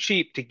is too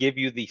cheap to give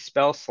you the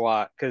spell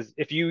slot, because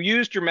if you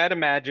used your meta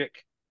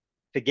magic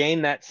to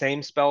gain that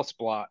same spell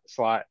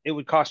slot, it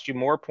would cost you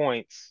more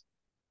points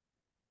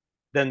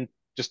than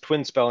just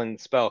twin spelling the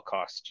spell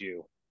cost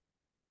you.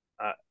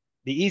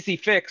 The easy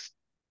fix,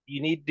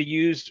 you need to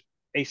use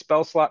a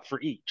spell slot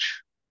for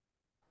each.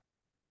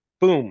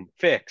 Boom,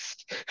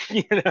 fixed.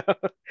 You know,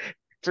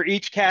 for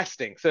each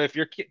casting. So if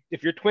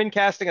you're twin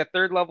casting a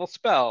 3rd level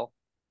spell,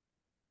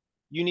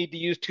 you need to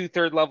use 2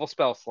 3rd level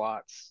spell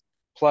slots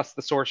plus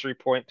the sorcery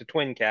point to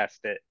twin cast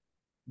it.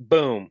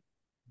 Boom,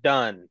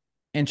 done.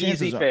 And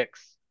easy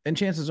fix. And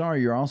chances are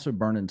you're also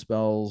burning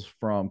spells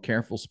from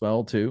careful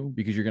spell too,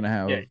 because you're going to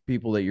have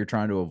people that you're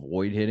trying to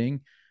avoid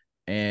hitting.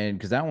 And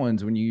because that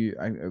one's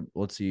when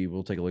let's see,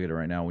 we'll take a look at it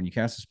right now. When you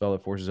cast a spell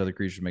that forces other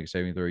creatures to make a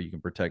saving throw, you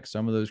can protect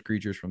some of those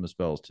creatures from the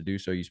spells. To do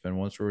so, you spend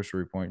 1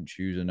 sorcery point and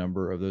choose a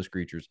number of those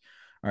creatures.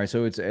 All right,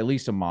 so it's at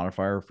least a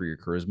modifier for your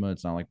charisma.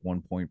 It's not like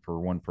 1 point per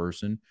one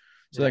person.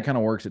 So that kind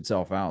of works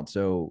itself out.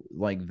 So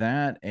like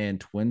that and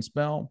twin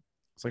spell,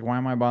 it's like, why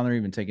am I bothering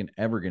even taking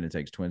going to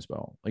take twin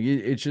spell? Like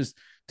it's just,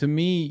 to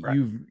me,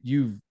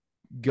 you've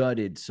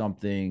gutted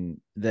something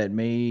that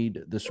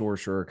made the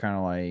sorcerer kind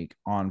of like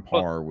on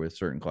par with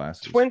certain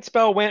classes. Twin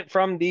spell went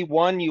from the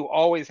one you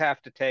always have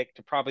to take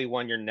to probably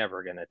one you're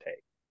never going to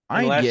take.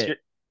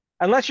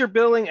 Unless you're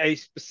building a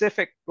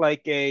specific,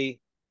 like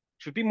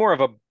should be more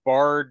of a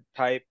bard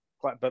type,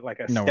 but like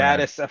a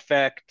status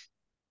effect,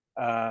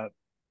 a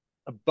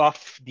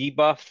buff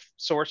debuff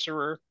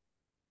sorcerer.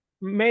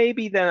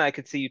 Maybe then I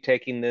could see you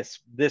taking this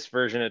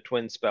version of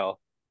twin spell.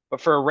 But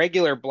for a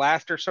regular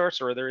blaster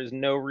sorcerer, there is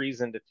no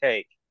reason to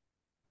take.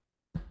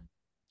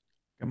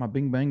 Got my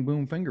bing bang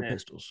boom finger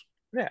pistols.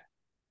 Yeah.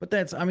 But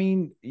that's, I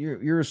mean,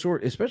 you're a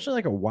sort, especially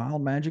like a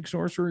wild magic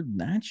sorcerer,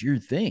 that's your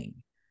thing.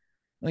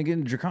 Like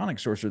in draconic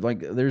sorcerer,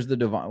 like there's the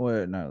divine,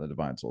 the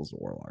divine soul's the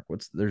warlock.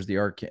 There's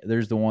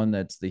the one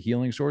that's the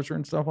healing sorcerer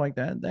and stuff like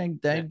that.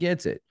 That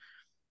gets it.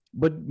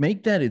 But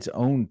make that its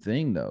own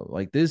thing though.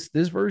 Like this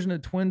version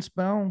of twin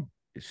spell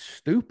is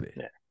stupid.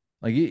 Yeah.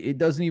 Like it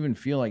doesn't even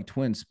feel like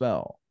twin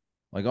spell.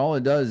 Like all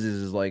it does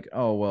is like,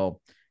 oh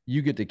well,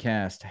 you get to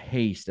cast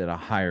haste at a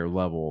higher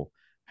level.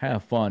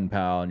 Have fun,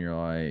 pal. And you're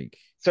like,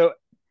 so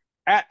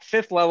at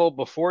 5th level,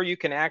 before you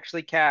can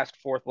actually cast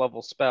 4th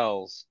level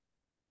spells,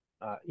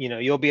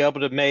 you'll be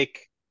able to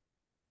make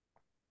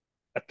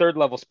a 3rd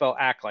level spell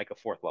act like a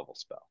 4th level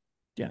spell.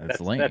 Yeah,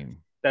 that's lame.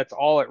 That's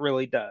all it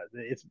really does.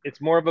 It's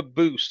more of a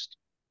boost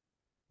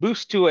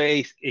to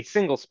a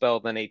single spell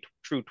than a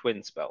true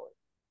twin spell.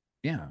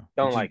 Yeah,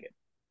 don't like it.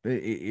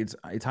 It's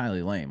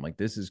highly lame. Like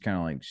this is kind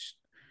of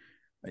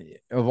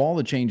like, of all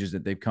the changes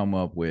that they've come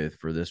up with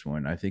for this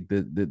one, I think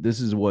that this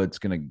is what's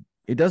gonna.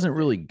 It doesn't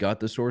really gut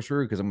the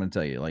sorcerer, because I'm gonna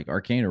tell you, like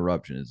Arcane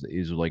Eruption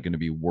is like going to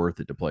be worth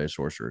it to play a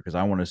sorcerer, because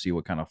I want to see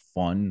what kind of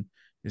fun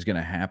is going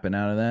to happen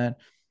out of that.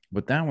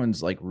 But that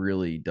one's like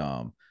really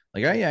dumb.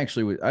 Like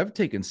I've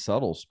taken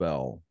subtle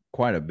spell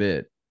quite a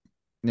bit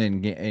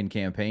in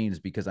campaigns,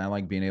 because I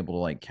like being able to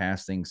like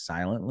cast things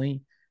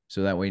silently.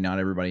 So that way, not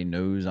everybody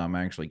knows I'm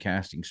actually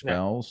casting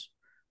spells.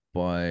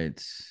 Yeah.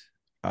 But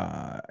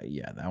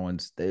that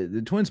one's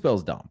the twin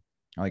spell's dumb.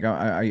 Like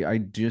I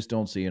just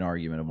don't see an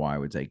argument of why I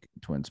would take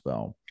twin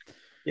spell.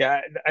 Yeah,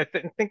 I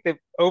think they've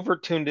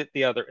overtuned it.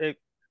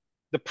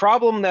 The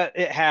problem that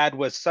it had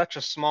was such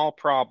a small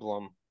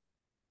problem,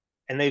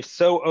 and they've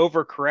so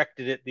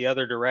overcorrected it the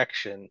other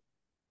direction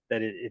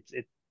that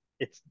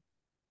it's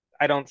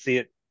I don't see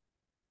it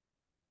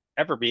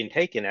ever being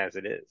taken as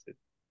it is.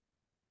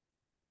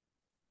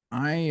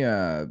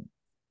 I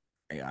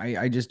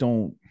just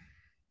don't.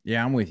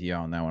 Yeah, I'm with you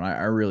on that one.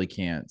 I really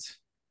can't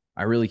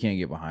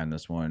get behind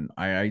this one.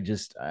 I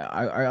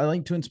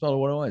like twin spell to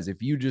what it was.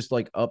 If you just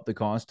like up the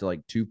cost to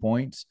like 2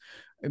 points,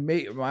 I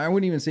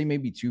wouldn't even say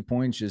maybe 2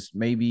 points, just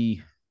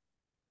maybe.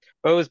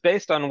 But it was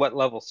based on what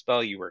level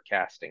spell you were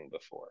casting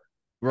before.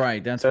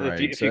 Right, that's right.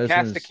 If you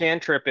cast a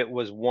cantrip, it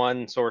was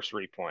 1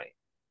 sorcery point.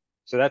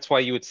 So that's why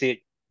you would see it.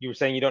 You were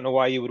saying you don't know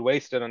why you would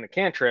waste it on the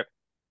cantrip,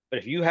 but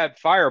if you had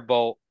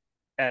Firebolt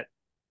at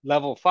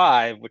level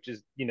 5, which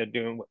is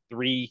doing what,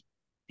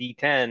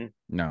 3d10.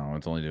 No,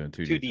 it's only doing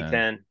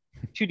 2d10.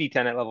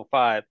 2d10 at level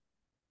 5,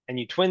 and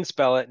you twin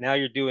spell it. Now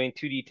you're doing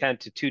 2d10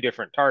 to 2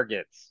 different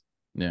targets.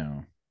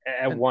 Yeah.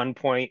 At 1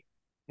 point,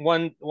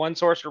 one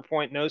sorcerer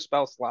point, no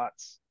spell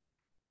slots.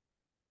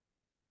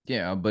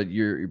 Yeah, but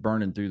you're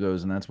burning through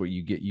those, and that's what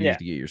you get used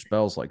to get your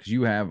spell slot, because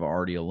you have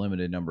already a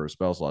limited number of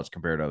spell slots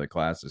compared to other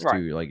classes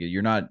too. Like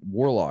you're not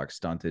warlock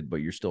stunted, but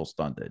you're still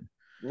stunted.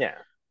 Yeah,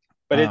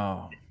 but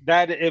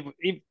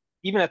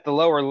even at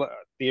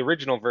the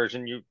original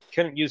version, you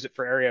couldn't use it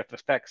for area of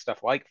effect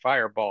stuff like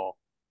Fireball.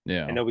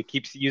 Yeah, I know we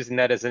keep using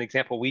that as an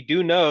example. We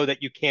do know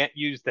that you can't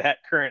use that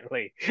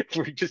currently.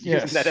 We're just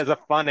using that as a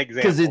fun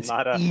example, because it's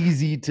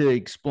easy to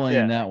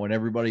explain that when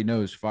everybody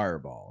knows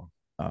Fireball.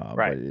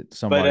 Right. But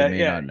somebody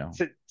may not know.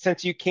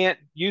 Since you can't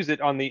use it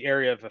on the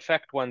area of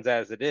effect ones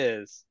as it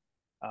is,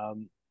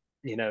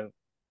 the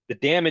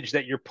damage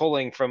that you're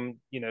pulling from,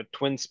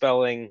 twin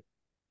spelling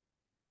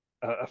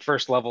a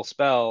first level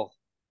spell.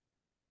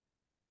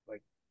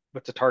 Like,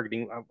 what's a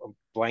targeting? I'm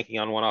blanking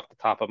on one off the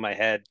top of my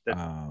head.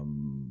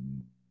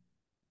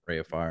 Ray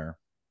of Fire.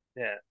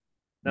 Yeah.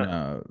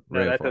 No,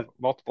 that does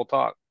multiple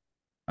talk.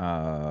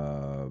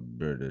 Cone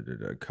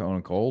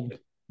of Cold?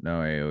 No,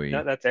 AoE.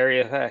 No, that's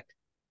area effect.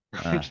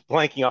 I'm just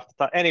blanking off the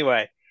top.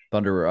 Anyway.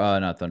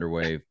 Not Thunder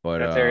Wave, but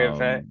that's area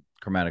effect.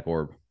 Chromatic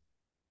Orb.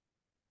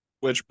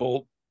 Witch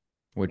Bolt.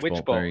 Witch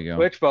Bolt. There you go.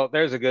 Witch Bolt.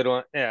 There's a good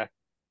one. Yeah.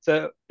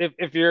 So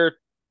if you're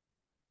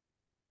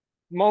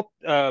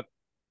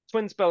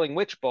twin spelling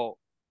Witch Bolt,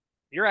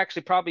 you're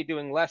actually probably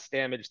doing less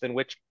damage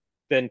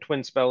than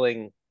twin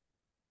spelling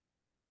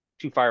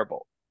 2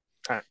 Firebolt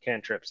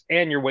cantrips,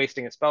 and you're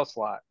wasting a spell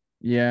slot.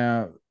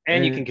 Yeah.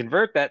 And you can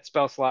convert that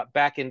spell slot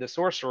back into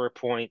sorcerer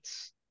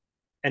points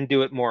and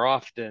do it more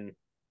often.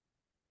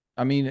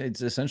 I mean,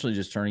 it's essentially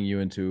just turning you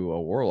into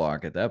a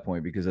warlock at that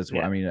point, because that's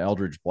what I mean.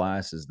 Eldritch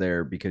Blast is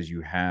there because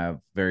you have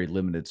very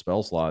limited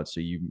spell slots, so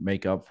you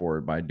make up for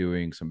it by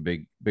doing some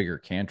bigger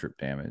cantrip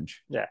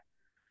damage. Yeah.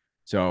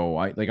 So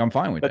I'm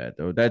fine with that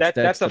though.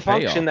 That's a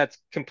function that's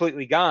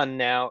completely gone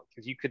now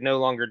because you could no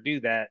longer do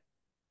that.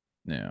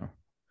 Yeah.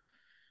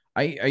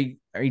 I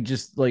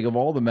just of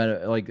all the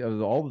meta,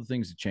 of all the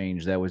things to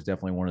change, that was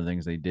definitely one of the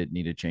things they did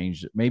need to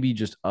change. Maybe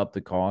just up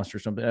the cost or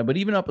something. But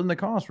even up in the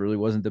cost really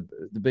wasn't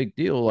the big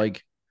deal. I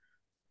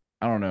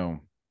don't know.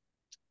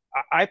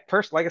 I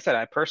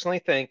personally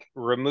think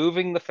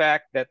removing the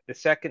fact that the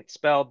second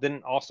spell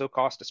didn't also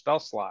cost a spell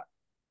slot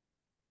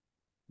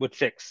would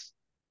fix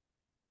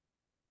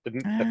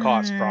the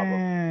cost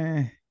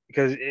problem.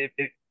 Because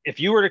if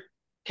you were to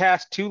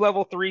cast 2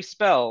 level 3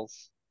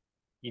 spells,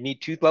 you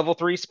need 2 level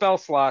 3 spell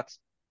slots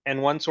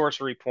and 1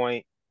 sorcery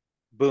point.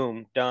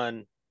 Boom,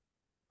 done.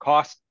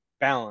 Cost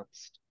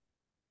balanced.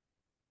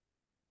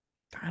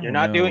 You're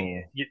not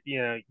doing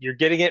you're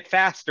getting it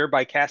faster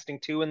by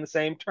casting 2 in the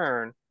same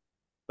turn,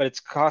 but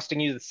it's costing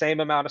you the same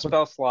amount of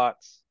spell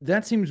slots.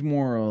 That seems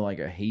more like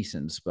a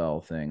hastened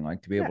spell thing,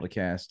 to be able to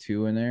cast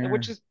 2 in there.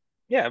 Which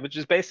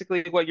is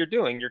basically what you're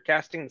doing. You're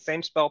casting the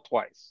same spell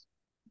twice.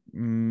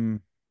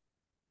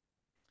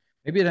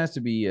 Maybe it has to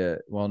be no,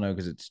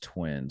 because it's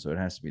twin, so it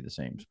has to be the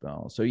same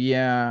spell. So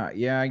I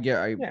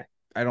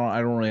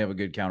don't really have a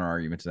good counter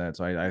argument to that.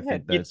 So I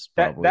think that's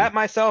probably that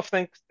myself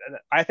thinks.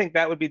 I think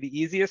that would be the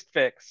easiest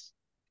fix.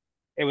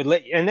 It would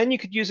and then you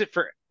could use it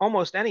for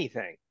almost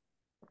anything.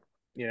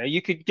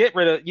 You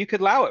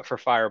could allow it for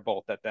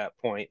Firebolt at that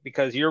point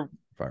because you're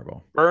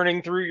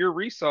burning through your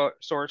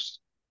resource.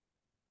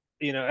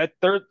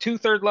 At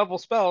 2/3 level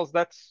spells,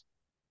 that's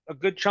a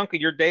good chunk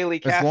of your daily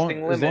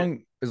casting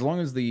limit. As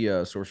long as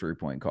the sorcery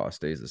point cost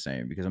stays the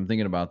same, because I'm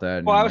thinking about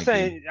that. Well, I'm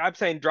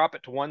saying drop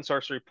it to 1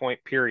 sorcery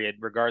point period,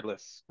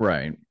 regardless.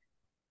 Right.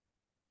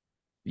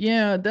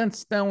 Yeah,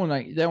 that one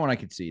I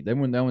could see. That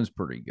one's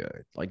pretty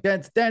good.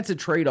 That's a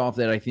trade-off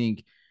that I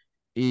think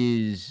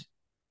is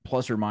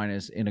plus or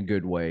minus in a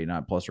good way,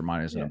 not plus or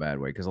minus in a bad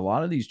way. Because a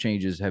lot of these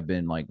changes have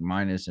been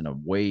minus in a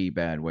way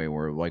bad way,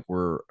 where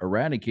we're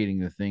eradicating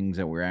the things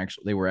that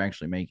they were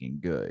actually making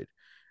good,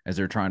 as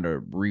they're trying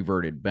to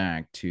revert it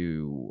back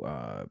to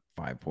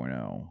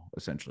 5.0,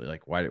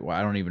 essentially. Why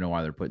I don't even know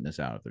why they're putting this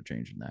out if they're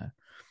changing that.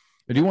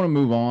 I do want to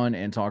move on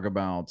and talk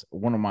about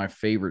one of my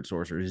favorite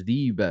sorcerers,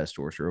 the best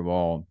sorcerer of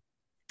all,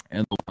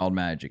 and the wild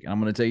magic. And I'm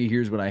going to tell you,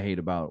 here's what I hate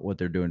about what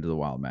they're doing to the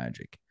wild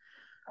magic.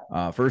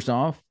 First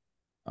off,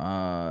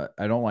 I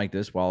don't like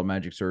this. Wild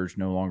magic surge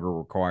no longer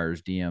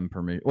requires DM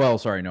permission. Well,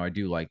 sorry, no, I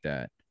do like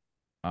that.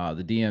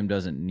 The DM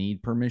doesn't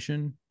need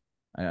permission.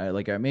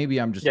 Maybe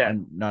I'm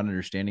not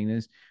understanding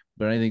this,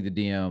 but I think the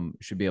DM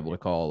should be able to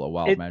call a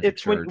wild magic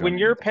surge. When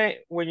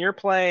you're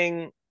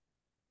playing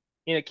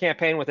in a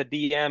campaign with a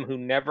DM who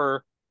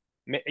never,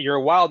 you're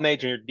a wild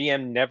mage and your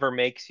DM never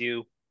makes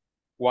you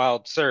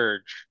wild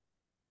surge.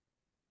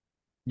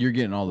 You're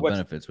getting all the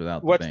benefits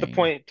without. What's the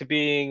point to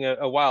being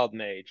a wild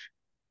mage?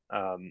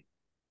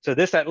 So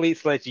this at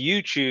least lets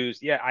you choose.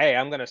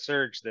 I'm going to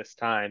surge this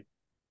time,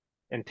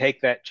 and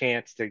take that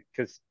chance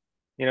because.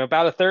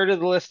 About a third of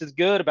the list is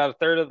good, about a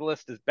third of the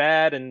list is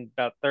bad, and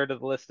about a third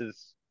of the list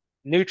is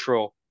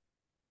neutral.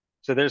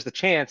 So there's the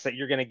chance that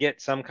you're going to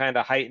get some kind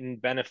of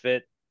heightened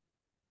benefit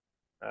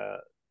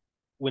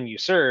when you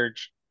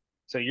surge.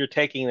 So you're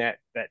taking that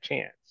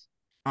chance.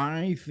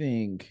 I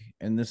think,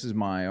 and this is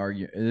my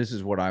argument, this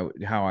is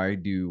how I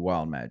do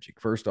wild magic.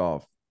 First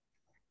off,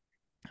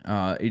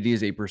 it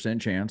is a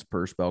 % chance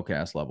per spell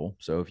cast level.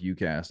 So if you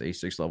cast a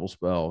 6th level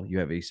spell, you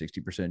have a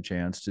 60%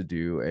 chance to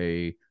do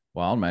a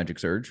wild magic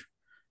surge.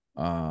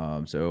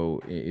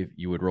 So if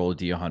you would roll a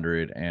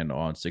D100 and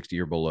on 60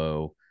 or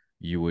below,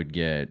 you would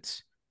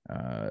get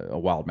a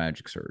wild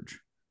magic surge.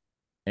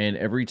 And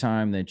every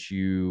time that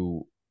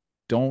you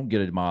don't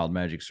get a wild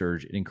magic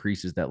surge, it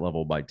increases that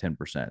level by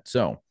 10%.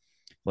 So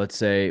let's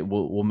say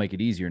we'll make it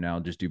easier now.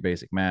 Just do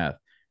basic math.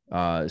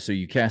 So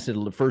you cast it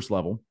at the first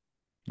level.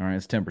 All right,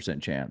 it's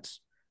 10% chance.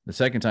 The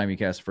second time you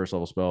cast a first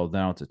level spell,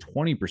 now it's a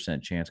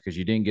 20% chance because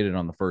you didn't get it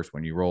on the first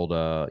one. You rolled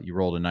a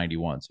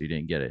 91, so you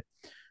didn't get it.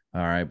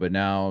 All right, but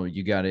now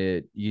you got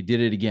it. You did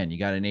it again. You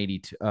got an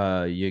 82.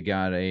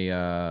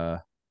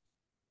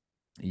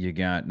 You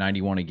got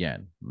 91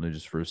 again,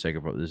 just for the sake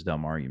of this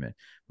dumb argument.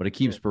 But it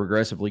keeps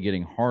progressively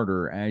getting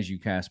harder as you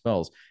cast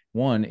spells.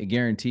 One, it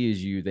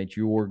guarantees you that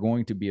you are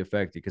going to be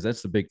affected, because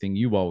that's the big thing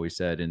you've always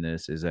said in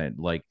this, is that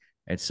like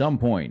at some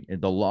point,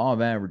 the law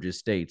of averages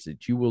states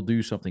that you will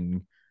do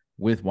something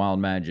with wild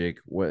magic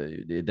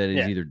that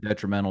is either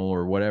detrimental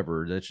or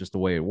whatever. That's just the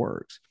way it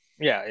works.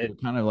 Yeah,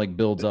 it kind of like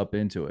builds up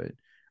into it.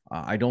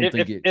 I don't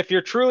think if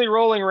you're truly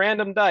rolling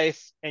random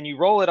dice and you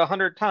roll it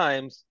 100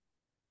 times,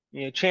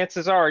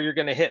 chances are you're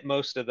going to hit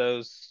most of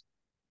those.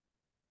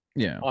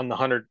 Yeah. On the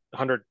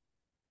 100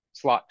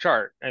 slot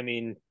chart. I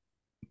mean,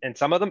 and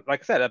some of them,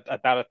 like I said,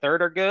 about a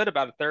third are good,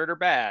 about a third are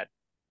bad.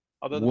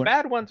 Although the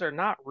bad ones are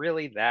not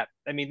really that.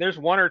 I mean, there's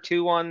one or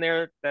two on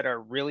there that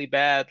are really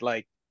bad,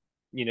 like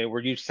where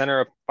you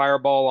center a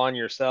fireball on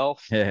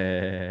yourself.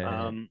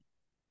 I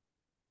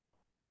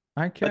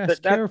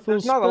cast careful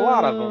there's not a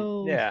lot of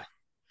them. Yeah.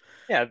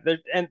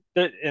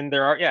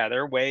 There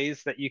are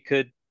ways that you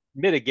could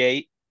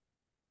mitigate.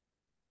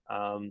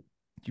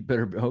 You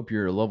better hope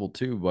you're a level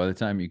 2 by the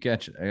time you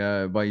catch it.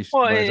 By the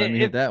time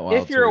you hit that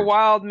wild. If you're a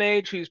wild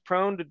mage who's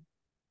prone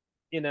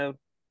to,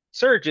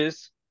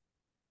 surges,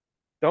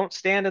 don't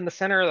stand in the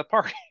center of the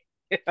party.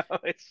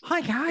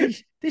 Hi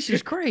guys, this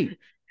is great.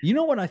 You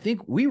know what? I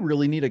think we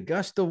really need a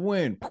gust of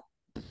wind.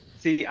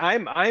 See, I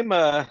don't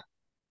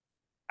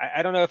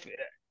know if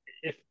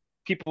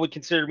people would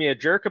consider me a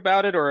jerk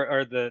about it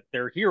or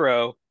their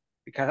hero,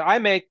 because I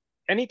make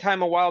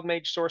anytime a wild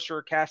mage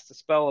sorcerer casts a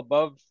spell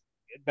above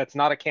that's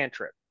not a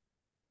cantrip,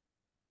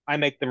 I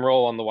make them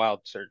roll on the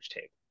wild surge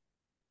table.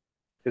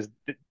 Because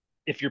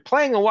if you're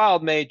playing a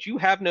wild mage, you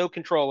have no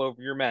control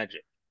over your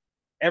magic.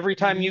 Every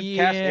time you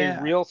cast a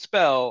real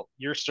spell,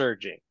 you're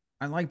surging.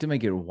 I like to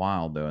make it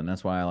wild though, and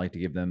that's why I like to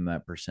give them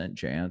that %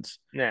 chance.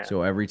 Yeah.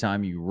 So every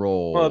time you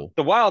roll, well,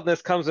 the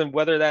wildness comes in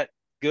whether that's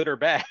good or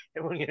bad.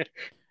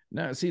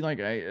 No, see, like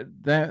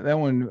that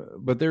one,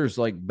 but there's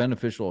like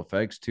beneficial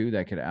effects too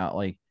that could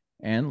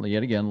and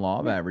yet again, law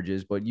of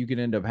averages, but you could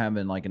end up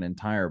having like an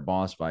entire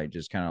boss fight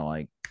just kind of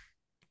like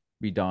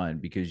be done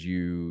because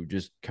you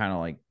just kind of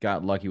like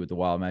got lucky with the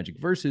wild magic,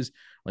 versus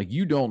like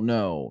you don't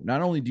know.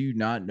 Not only do you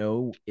not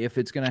know if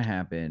it's going to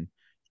happen,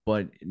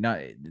 but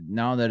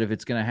now that if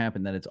it's going to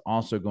happen, that it's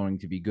also going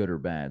to be good or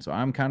bad. So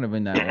I'm kind of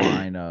in that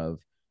line of,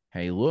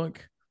 hey,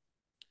 look,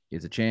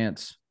 it's a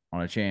chance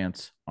on a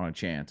chance on a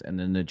chance. And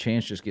then the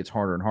chance just gets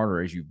harder and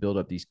harder as you build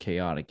up these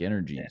chaotic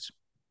energies.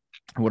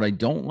 What I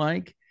don't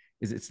like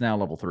is it's now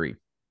level 3.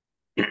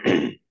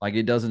 Like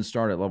it doesn't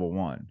start at level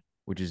 1,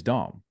 which is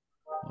dumb.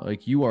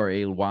 Like you are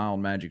a wild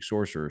magic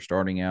sorcerer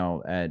starting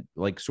out at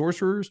like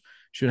sorcerers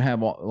should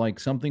have like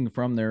something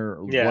from their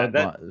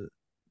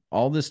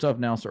all this stuff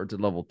now starts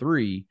at level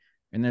 3,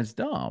 and that's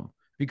dumb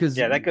because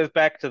that goes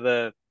back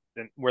to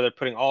where they're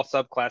putting all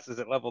subclasses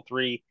at level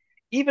 3,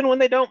 even when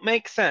they don't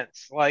make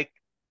sense, like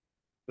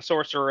the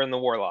sorcerer and the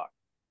warlock.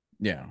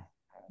 Yeah.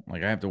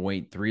 Like I have to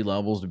wait 3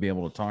 levels to be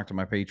able to talk to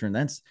my patron.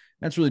 That's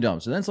really dumb.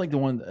 So that's like the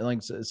one,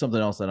 like something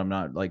else that I'm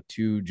not like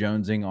too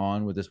jonesing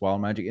on with this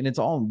wild magic. And it's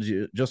all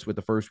just with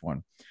the first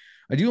one.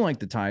 I do like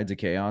the Tides of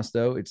Chaos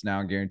though. It's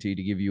now guaranteed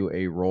to give you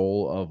a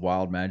roll of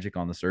wild magic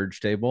on the surge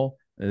table.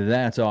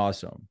 That's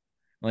awesome.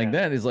 Like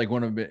that is like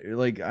one of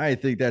like, I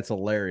think that's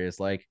hilarious.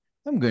 Like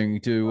I'm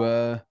going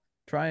to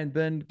try and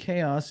bend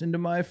chaos into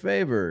my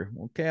favor.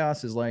 Well,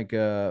 chaos is like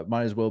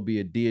might as well be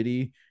a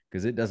deity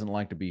because it doesn't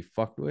like to be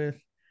fucked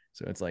with.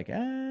 So it's like, all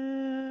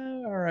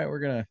right, we're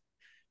gonna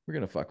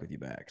fuck with you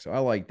back. So I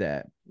like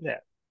that. Yeah.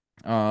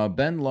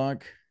 Bend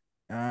luck.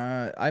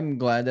 I'm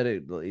glad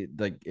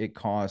that it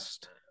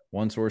cost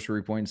 1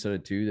 sorcery point instead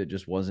of 2. That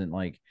just wasn't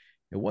like,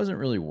 it wasn't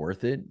really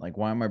worth it. Like,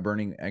 why am I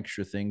burning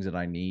extra things that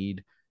I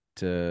need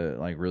to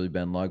like really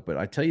bend luck? But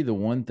I tell you the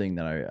one thing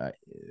that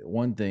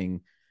one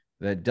thing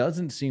that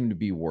doesn't seem to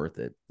be worth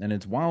it, and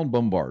it's wild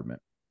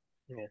bombardment.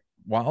 Yeah.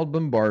 Wild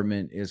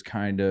bombardment is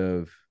kind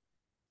of,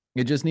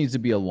 it just needs to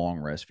be a long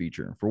rest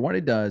feature. For what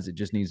it does, it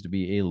just needs to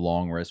be a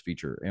long rest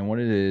feature. And what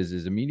it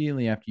is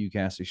immediately after you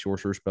cast a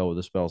sorcerer spell with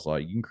a spell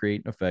slot, you can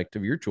create an effect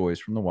of your choice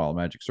from the wild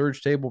magic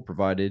surge table,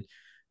 provided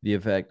the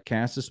effect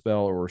casts a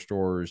spell or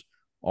restores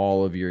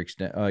all of your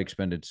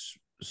expended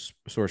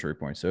sorcery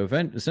points. So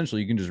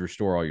essentially, you can just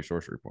restore all your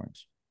sorcery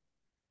points.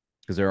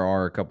 Because there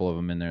are a couple of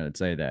them in there that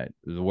say that.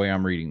 The way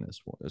I'm reading this,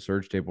 a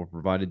surge table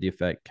provided the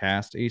effect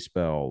cast a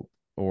spell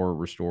or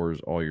restores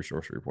all your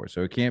sorcery points.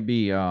 So it can't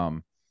be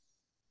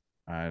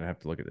I'd have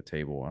to look at the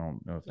table. I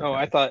don't know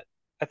if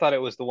I thought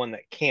it was the one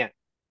that can't.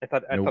 I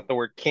thought the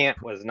word can't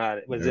was not.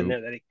 It was in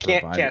there that it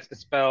can't cast a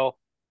spell.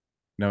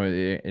 No,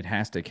 it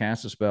has to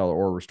cast a spell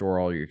or restore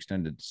all your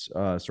extended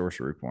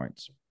sorcery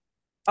points.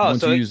 Oh,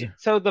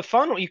 so the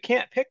fun, you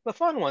can't pick the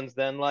fun ones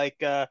then,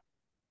 like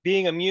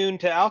being immune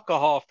to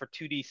alcohol for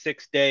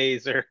 2d6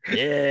 days or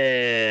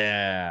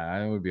yeah,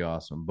 that would be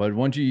awesome. But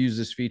once you use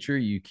this feature,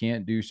 you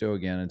can't do so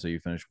again until you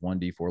finish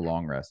 1d4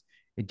 long rest.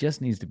 It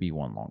just needs to be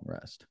 1 long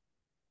rest.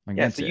 Like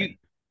yeah, so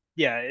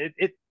yeah,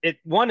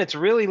 it's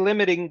really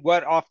limiting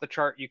what off the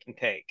chart you can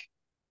take.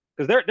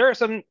 Because there are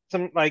some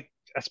like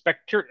a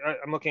spectre.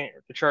 I'm looking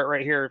at the chart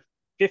right here.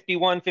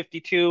 51,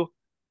 52.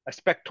 A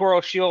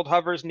spectral shield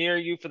hovers near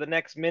you for the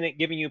next minute,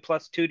 giving you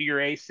 +2 to your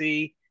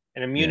AC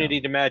and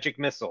immunity to magic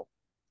missile.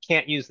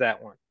 Can't use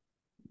that one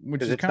which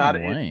because is kind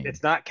of lame.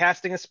 It's not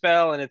casting a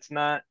spell, and it's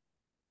not.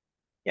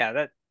 Yeah,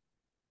 that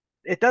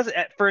it doesn't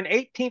for an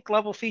 18th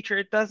level feature.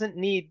 It doesn't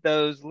need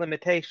those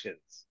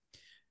limitations.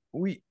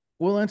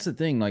 Well, that's the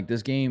thing. Like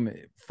this game,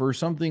 for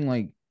something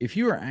like if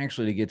you were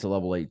actually to get to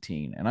level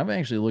 18, and I've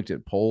actually looked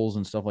at polls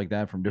and stuff like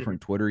that from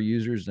different Twitter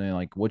users, and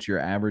like, what's your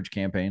average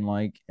campaign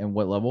like and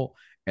what level?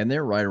 And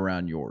they're right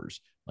around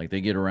yours. Like they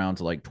get around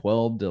to like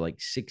 12 to like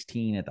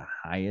 16 at the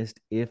highest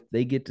if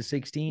they get to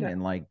 16.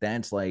 And like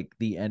that's like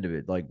the end of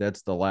it. Like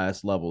that's the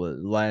last level. The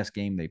last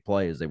game they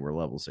play is they were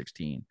level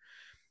 16.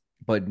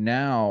 But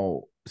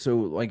now, so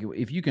like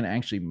if you can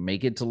actually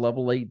make it to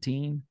level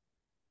 18,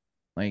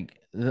 like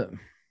the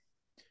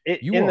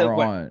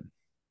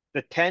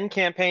 10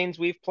 campaigns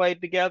we've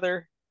played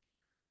together,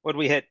 would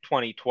we hit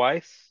 20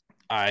 twice?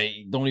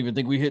 I don't even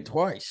think we hit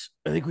twice.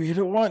 I think we hit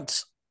it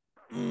once.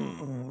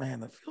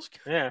 Man, that feels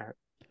good. Yeah.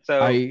 So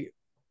like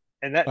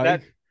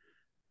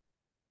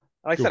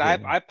I said,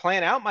 I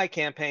plan out my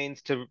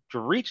campaigns to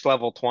reach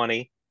level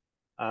 20.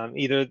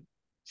 Either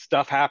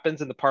stuff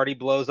happens and the party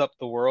blows up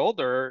the world,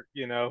 or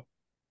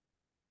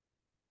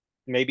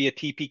maybe a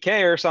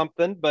TPK or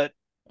something. But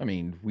I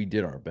mean, we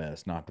did our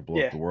best not to blow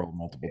up the world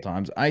multiple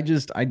times. I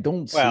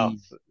don't see.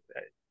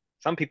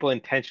 Some people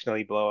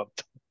intentionally blow up.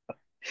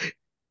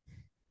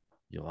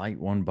 You light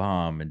one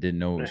bomb and didn't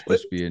know it was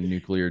supposed to be a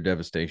nuclear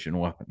devastation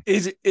weapon.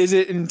 Is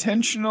it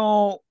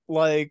intentional,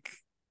 like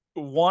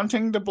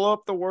wanting to blow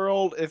up the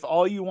world? If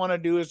all you want to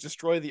do is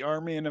destroy the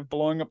army, and if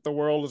blowing up the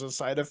world is a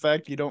side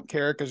effect, you don't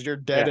care because you're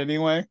dead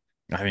anyway.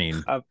 I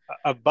mean,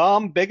 a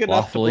bomb big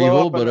enough to blow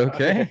evil, up, but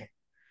okay.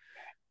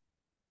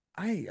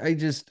 I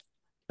just.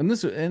 And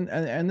this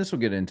will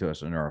get into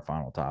us in our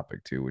final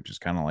topic too, which is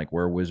kind of like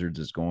where Wizards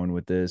is going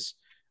with this.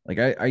 Like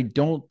I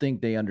don't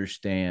think they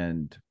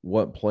understand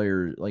what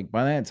players like.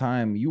 By that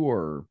time,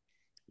 you're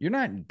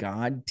not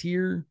god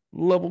tier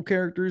level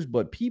characters,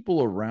 but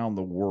people around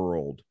the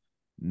world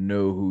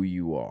know who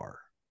you are.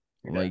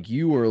 Yeah. Like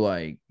you are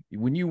like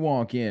when you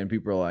walk in,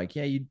 people are like,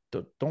 yeah, you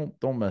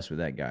don't mess with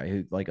that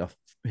guy. Like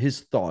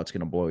his thought's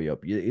gonna blow you up.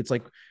 It's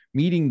like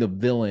meeting the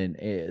villain,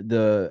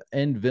 the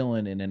end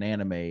villain in an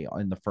anime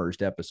in the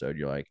first episode.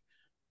 You're like,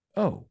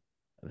 oh,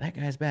 that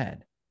guy's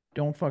bad.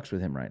 Don't fucks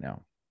with him right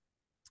now.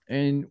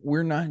 And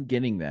we're not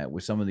getting that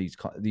with some of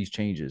these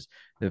changes.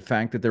 The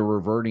fact that they're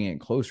reverting it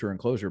closer and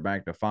closer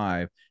back to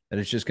 5, that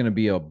it's just going to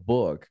be a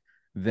book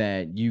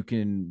that you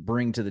can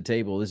bring to the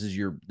table. This is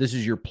your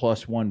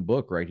 +1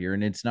 book right here,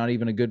 and it's not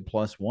even a good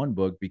 +1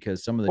 book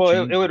because some of the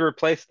it would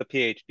replace the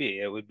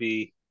PHB. It would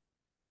be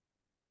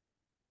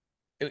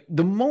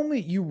the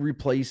moment you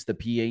replace the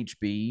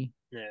PHB,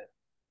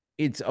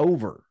 it's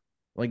over.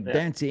 Like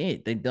that's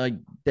it.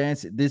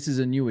 This is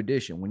a new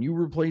edition. When you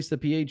replace the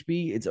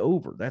PHB, it's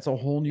over. That's a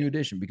whole new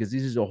edition because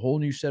this is a whole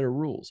new set of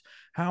rules.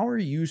 How are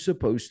you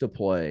supposed to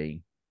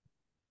play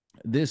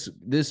this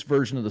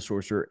version of the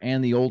Sorcerer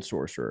and the old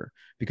Sorcerer?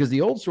 Because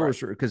the old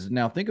Sorcerer, because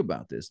now think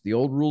about this, the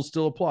old rules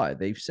still apply.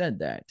 They've said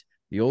that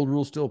the old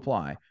rules still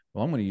apply.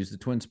 Well, I'm going to use the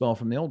twin spell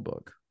from the old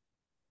book.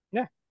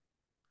 Yeah,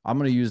 I'm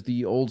going to use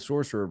the old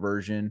Sorcerer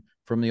version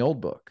from the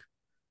old book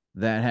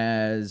that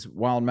has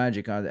wild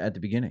magic at the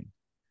beginning,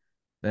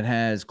 that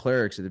has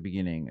clerics at the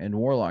beginning and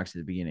warlocks at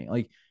the beginning.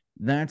 Like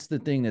that's the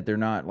thing that they're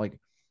not like.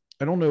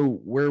 I don't know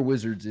where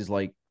Wizards is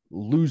like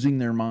losing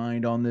their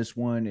mind on this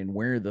one and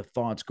where the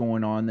thought's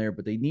going on there,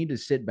 but they need to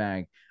sit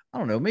back. I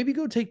don't know, maybe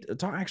go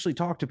actually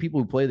talk to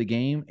people who play the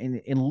game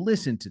and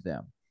listen to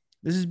them.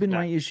 This has been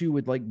my issue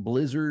with like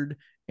Blizzard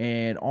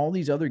and all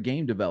these other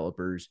game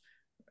developers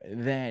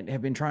that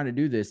have been trying to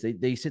do this.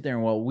 They sit there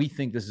and, well, we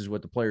think this is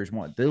what the players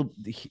want.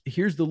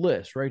 Here's the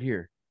list right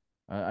here.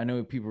 I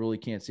know people really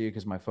can't see it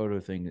because my photo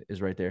thing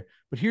is right there,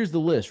 but here's the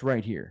list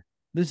right here.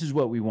 This is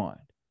what we want.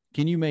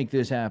 Can you make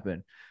this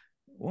happen?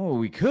 Well,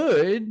 we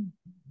could,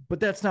 but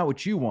that's not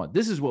what you want.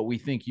 This is what we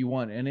think you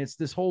want. And it's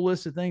this whole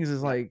list of things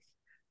is like,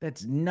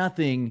 that's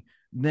nothing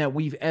that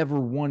we've ever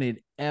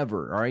wanted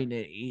ever. All right.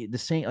 The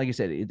same, like I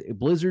said,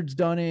 Blizzard's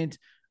done it.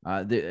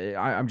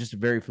 I'm just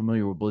very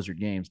familiar with Blizzard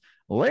games.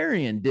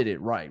 Larian did it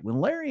right.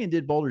 When Larian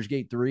did Baldur's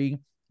Gate 3,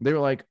 they were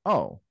like,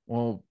 oh,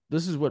 well,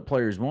 this is what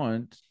players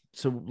want,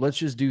 so let's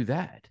just do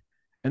that.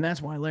 And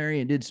that's why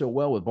Larian did so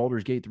well with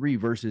Baldur's Gate 3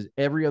 versus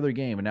every other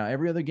game. And now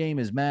every other game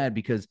is mad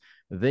because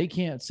they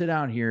can't sit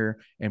out here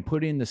and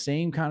put in the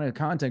same kind of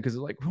content because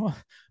it's like, well,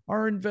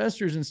 our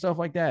investors and stuff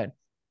like that.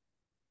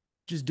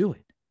 Just do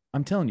it.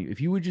 I'm telling you,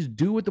 if you would just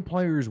do what the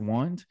players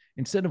want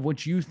instead of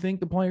what you think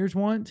the players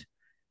want,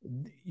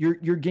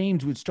 your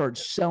games would start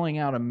selling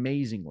out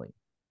amazingly.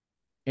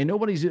 And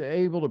nobody's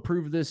able to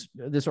prove this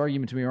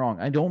argument to me wrong.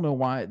 I don't know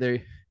why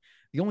the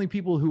only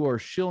people who are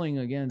shilling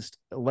against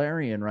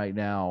Larian right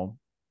now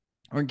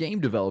are game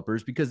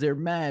developers because they're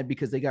mad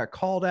because they got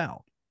called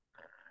out.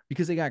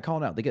 because they got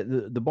called out. They got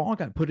the ball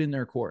got put in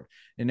their court.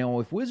 And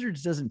now if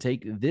Wizards doesn't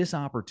take this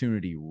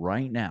opportunity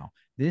right now,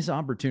 this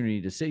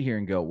opportunity to sit here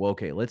and go, well,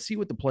 okay, let's see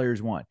what the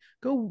players want.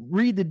 Go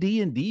read the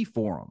D&D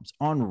forums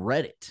on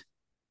Reddit.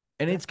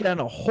 And it's got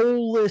a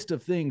whole list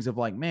of things of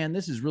like, man,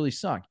 this has really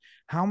sucked.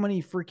 How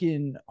many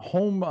freaking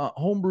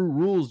homebrew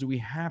rules do we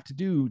have to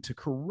do to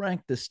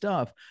correct the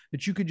stuff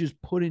that you could just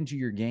put into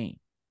your game?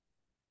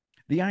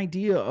 The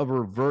idea of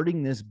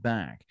reverting this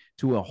back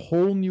to a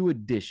whole new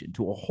edition,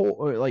 to a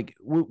whole, like,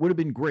 would have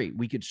been great.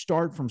 We could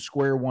start from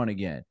square one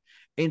again.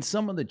 And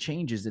some of the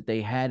changes that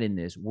they had in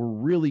this were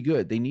really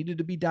good. They needed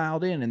to be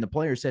dialed in. And the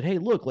players said, hey,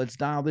 look, let's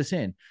dial this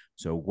in.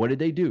 So what did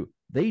they do?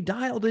 They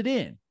dialed it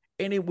in.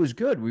 And it was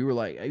good. We were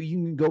like, you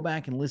can go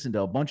back and listen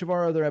to a bunch of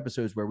our other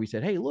episodes where we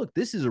said, hey, look,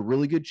 this is a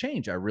really good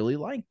change. I really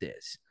like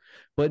this.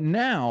 But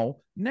now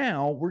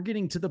we're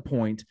getting to the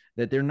point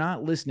that they're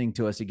not listening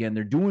to us again.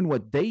 They're doing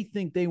what they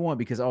think they want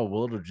because, oh,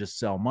 well, it'll just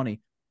sell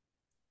money.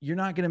 You're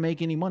not going to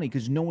make any money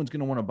because no one's going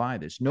to want to buy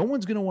this. No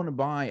one's going to want to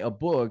buy a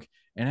book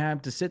and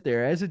have to sit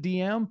there. As a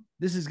DM,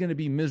 this is going to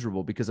be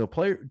miserable because you're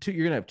going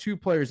to have two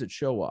players that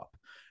show up.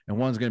 And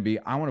one's going to be,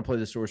 I want to play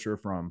the Sorcerer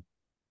from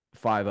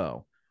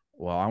 5.0.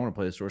 Well, I want to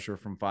play the Sorcerer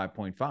from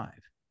 5.5.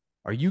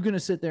 Are you going to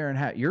sit there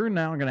and you're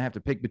now going to have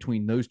to pick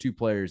between those two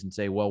players and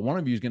say, well, one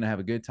of you is going to have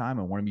a good time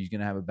and one of you is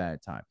going to have a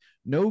bad time.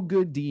 No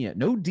good DM,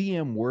 no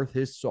DM worth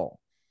his salt,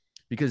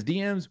 because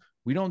DMs,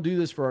 we don't do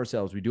this for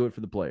ourselves. We do it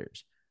for the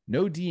players.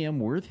 No DM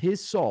worth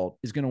his salt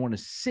is going to want to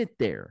sit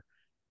there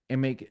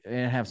and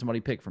have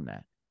somebody pick from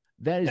that.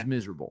 That is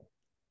miserable.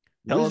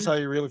 Tell us how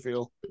you really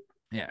feel.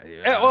 Yeah.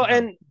 Well,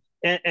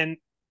 and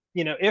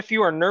if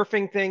you are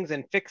nerfing things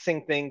and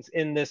fixing things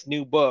in this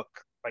new book,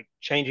 like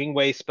changing the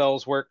way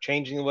spells work,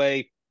 changing the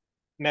way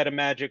meta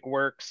magic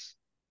works,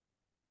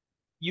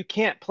 you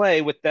can't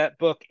play with that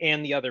book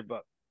and the other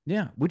book.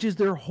 Yeah, which is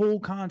their whole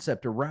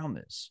concept around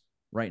this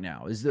right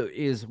now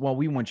is well,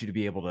 we want you to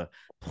be able to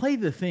play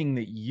the thing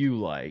that you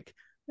like.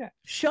 Yeah.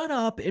 Shut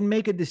up and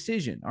make a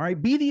decision. All right,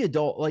 be the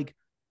adult. Like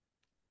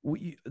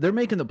they're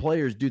making the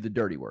players do the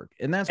dirty work,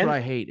 and that's what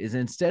I hate. Is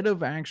instead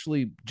of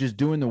actually just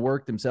doing the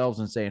work themselves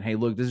and saying, "Hey,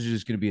 look, this is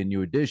just going to be a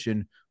new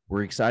edition.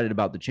 We're excited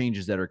about the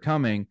changes that are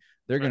coming."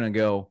 They're going to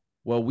go,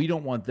 well, we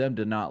don't want them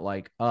to not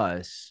like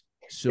us,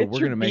 so we're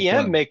going to make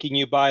DM making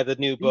you buy the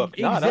new book.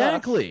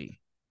 Exactly.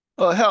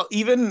 Well, hell,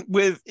 even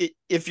with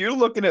if you're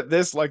looking at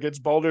this like it's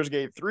Baldur's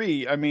Gate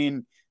 3, I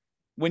mean,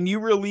 when you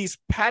release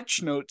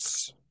patch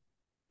notes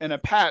and a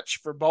patch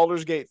for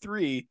Baldur's Gate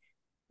 3,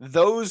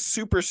 those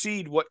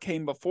supersede what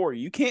came before.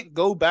 You can't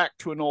go back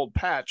to an old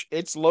patch.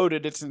 It's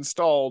loaded, it's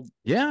installed.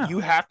 Yeah. You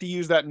have to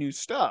use that new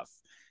stuff.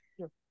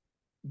 Yeah.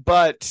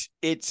 But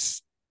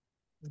it's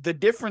the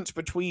difference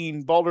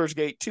between Baldur's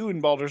Gate 2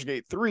 and Baldur's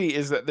Gate 3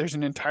 is that there's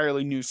an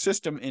entirely new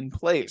system in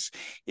place.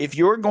 If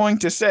you're going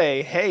to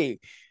say, hey,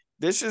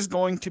 this is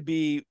going to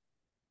be,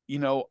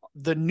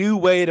 the new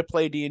way to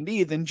play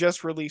D&D, then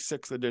just release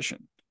 6th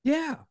edition.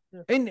 Yeah.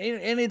 And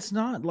it's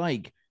not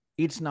like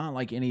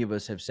any of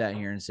us have sat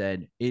here and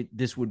said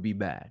this would be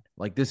bad.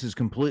 Like, this is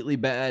completely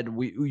bad.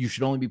 You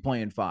should only be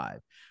playing 5.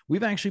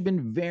 We've actually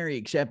been very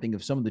accepting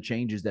of some of the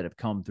changes that have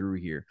come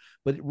through here.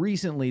 But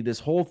recently, this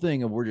whole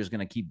thing of we're just going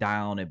to keep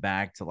dialing it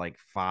back to like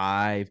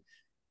 5,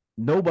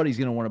 nobody's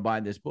going to want to buy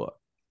this book.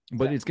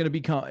 But it's going to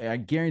become, I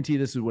guarantee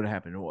this is what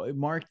happened.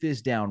 Mark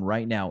this down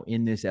right now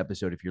in this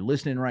episode. If you're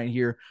listening right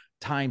here,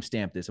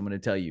 timestamp this. I'm going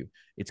to tell you,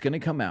 it's going to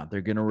come out.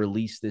 They're going to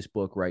release this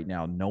book right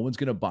now. No one's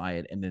going to buy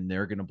it. And then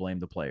they're going to blame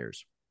the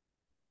players.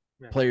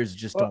 Yeah. Players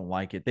just don't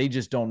like it. They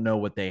just don't know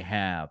what they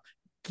have.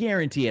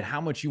 Guarantee it.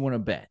 How much you want to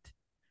bet?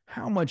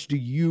 How much do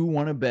you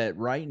want to bet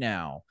right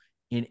now?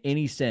 In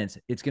any sense,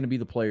 it's going to be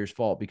the player's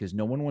fault because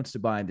no one wants to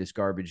buy this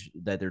garbage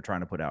that they're trying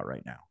to put out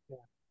right now. Yeah.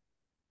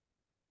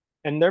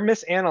 And they're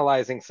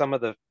misanalyzing some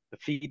of the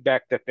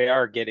feedback that they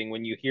are getting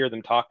when you hear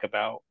them talk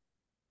about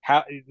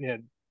how,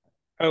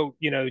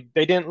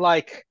 they didn't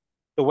like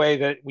the way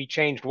that we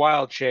changed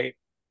wild shape,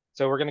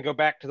 so we're going to go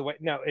back to the way.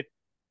 No,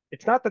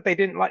 it's not that they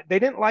didn't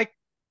like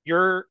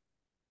the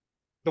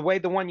way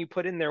the one you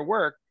put in there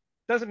worked.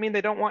 Doesn't mean they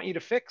don't want you to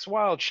fix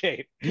wild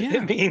shape. Yeah.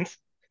 It means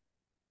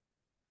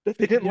that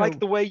they didn't like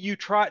the way you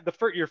tried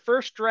your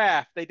first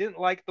draft. They didn't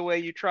like the way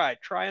you tried.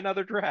 Try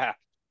another draft.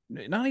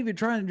 Not even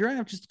trying to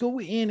draft, just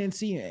go in and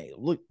see. Hey,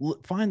 look,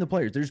 find the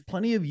players. There's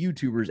plenty of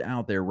YouTubers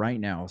out there right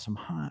now. Some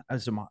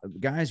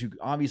guys who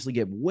obviously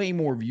get way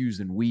more views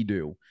than we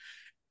do,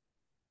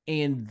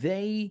 and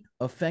they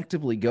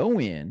effectively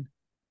go in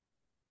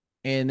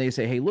and they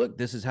say, "Hey, look,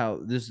 this is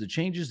the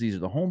changes. These are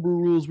the homebrew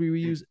rules we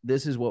use.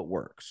 This is what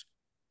works."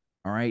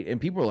 All right. And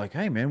people are like,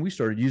 hey, man, we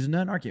started using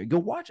that in Arcana. Go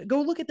watch it.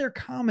 Go look at their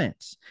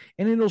comments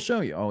and it'll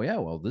show you, oh, yeah,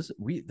 well,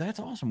 that's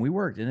awesome. We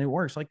worked and it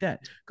works like that.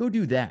 Go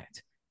do that.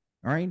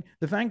 All right.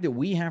 The fact that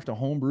we have to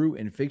homebrew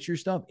and fix your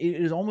stuff, it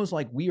is almost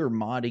like we are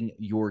modding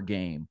your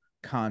game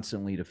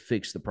constantly to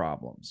fix the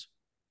problems.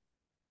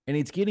 And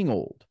it's getting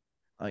old.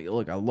 Like,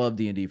 look, I love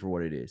D&D for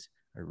what it is.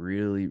 I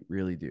really,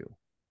 really do.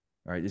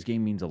 All right. This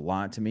game means a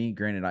lot to me.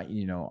 Granted,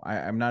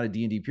 I'm not a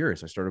D&D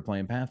purist. I started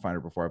playing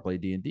Pathfinder before I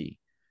played D&D.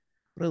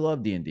 but I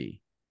love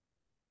D&D.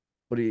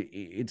 But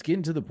it's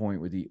getting to the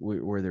point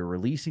where they're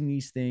releasing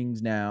these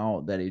things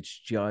now that it's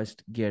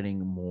just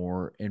getting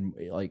more, and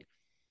like,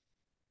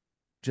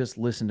 just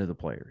listen to the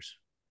players.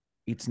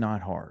 It's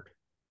not hard.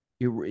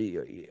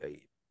 It's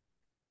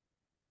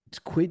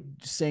quit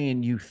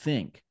saying you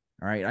think.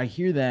 All right. I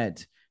hear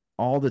that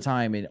all the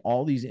time in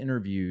all these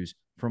interviews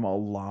from a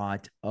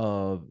lot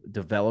of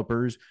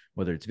developers,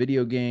 whether it's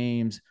video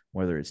games,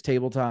 whether it's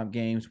tabletop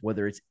games,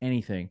 whether it's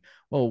anything.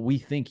 Well, we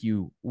think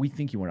you want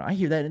to. I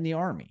hear that in the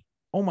Army.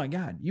 Oh my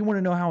God. You want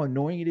to know how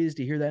annoying it is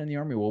to hear that in the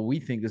Army? Well, we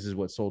think this is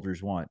what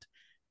soldiers want.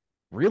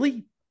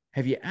 Really?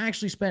 Have you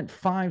actually spent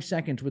 5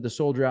 seconds with a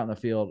soldier out in the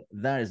field?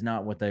 That is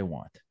not what they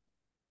want.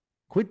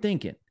 Quit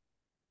thinking.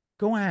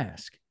 Go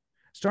ask.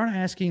 Start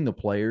asking the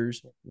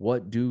players,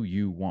 what do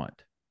you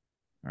want?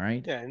 All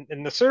right. Yeah,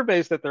 and the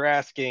surveys that they're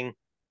asking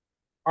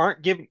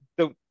aren't giving.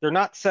 They're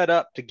not set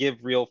up to give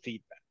real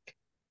feedback.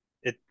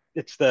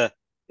 It's the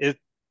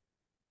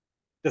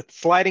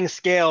sliding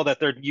scale that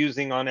they're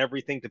using on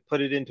everything to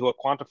put it into a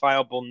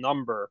quantifiable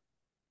number,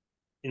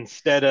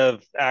 instead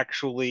of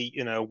actually,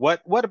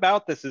 what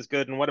about this is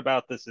good and what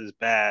about this is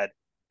bad.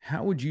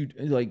 How would you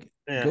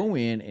go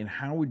in, and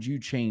how would you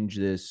change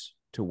this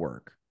to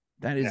work?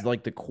 That is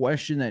like the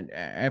question that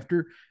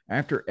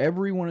after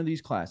every one of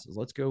these classes,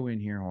 let's go in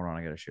here. Hold on.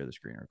 I got to share the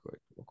screen real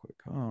quick.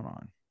 Hold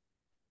on.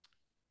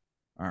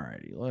 All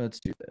righty.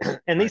 Let's do this.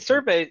 And these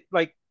surveys,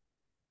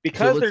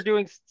 because they're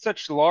doing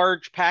such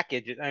large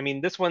packages. I mean,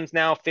 this one's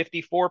now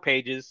 54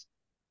 pages.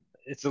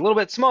 It's a little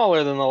bit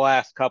smaller than the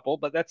last couple,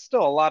 but that's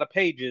still a lot of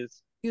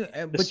pages.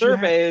 Yeah, the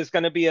survey is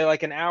going to be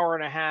like an hour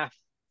and a half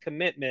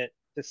commitment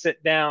to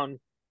sit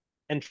down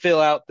and fill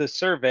out the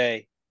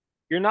survey.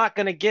 You're not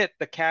going to get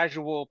the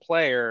casual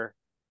player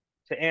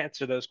to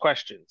answer those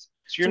questions.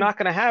 So you're not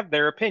going to have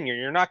their opinion.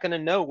 You're not going to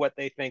know what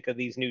they think of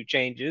these new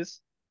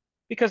changes,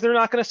 because they're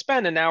not going to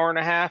spend an hour and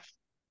a half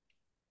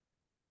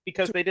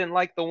because they didn't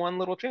like the one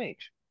little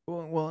change.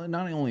 Well,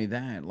 not only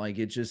that,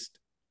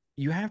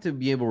 you have to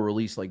be able to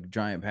release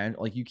giant patch.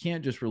 You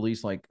can't just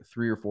release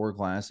 3 or 4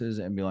 classes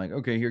and be like,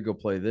 okay, here, go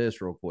play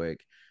this real quick.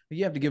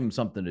 You have to give them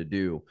something to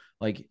do.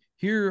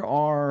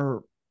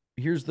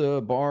 Here's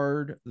the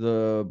bard,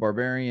 the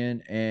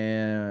barbarian,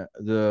 and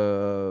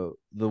the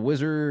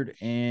wizard,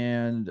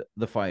 and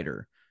the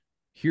fighter.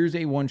 Here's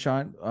a one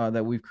shot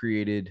that we've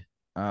created,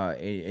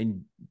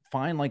 and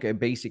find a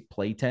basic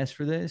play test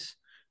for this,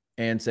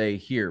 and say,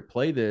 here,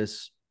 play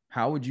this.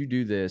 How would you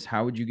do this?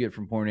 How would you get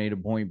from point A to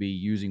point B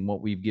using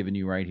what we've given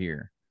you right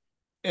here?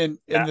 And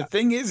the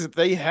thing is that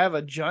they have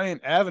a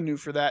giant avenue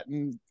for that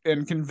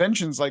in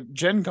conventions like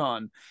Gen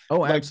Con.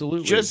 Oh,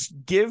 absolutely. Just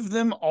give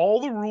them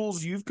all the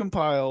rules you've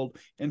compiled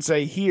and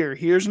say,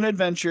 here's an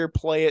adventure,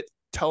 play it,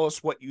 tell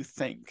us what you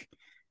think.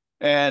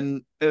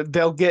 And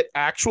they'll get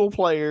actual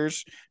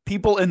players,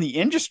 people in the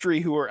industry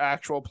who are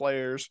actual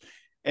players,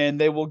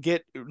 and they will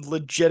get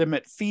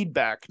legitimate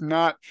feedback,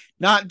 not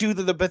do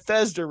the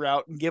Bethesda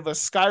route and give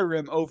us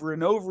Skyrim over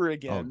and over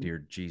again. Oh,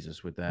 dear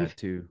Jesus, with that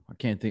too. I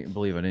can't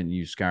believe I didn't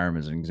use Skyrim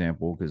as an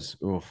example, because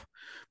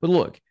but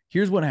look,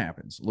 here's what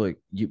happens. Look,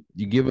 you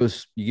give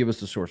us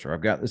the Sorcerer.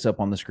 I've got this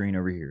up on the screen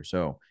over here.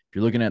 So if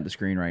you're looking at the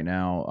screen right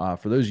now,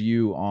 for those of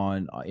you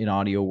in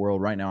audio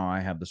world right now, I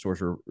have the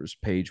Sorcerer's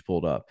page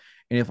pulled up.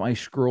 And if I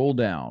scroll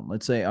down,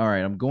 let's say, all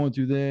right, I'm going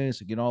through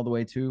this, I get all the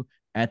way to,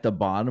 at the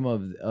bottom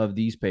of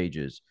these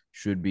pages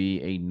should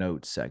be a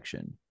notes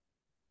section.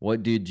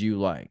 What did you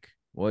like?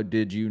 What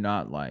did you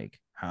not like?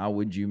 How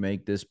would you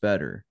make this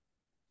better?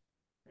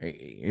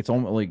 It's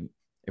almost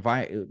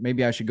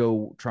maybe I should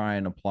go try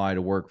and apply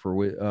to work for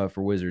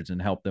Wizards and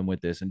help them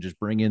with this, and just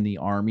bring in the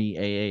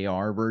Army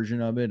AAR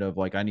version of it, of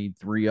I need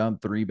 3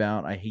 up, 3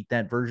 bound. I hate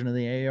that version of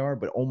the AAR,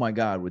 but oh my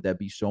God, would that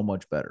be so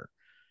much better?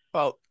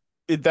 Well,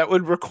 that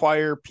would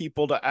require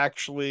people to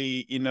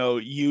actually,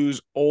 use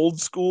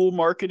old school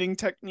marketing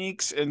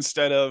techniques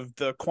instead of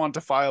the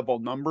quantifiable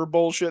number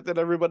bullshit that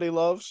everybody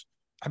loves.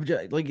 I'm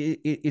just,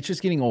 it's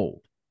just getting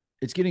old.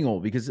 It's getting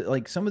old, because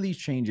some of these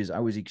changes I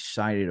was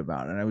excited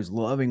about, and I was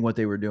loving what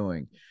they were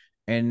doing.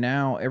 And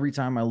now every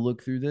time I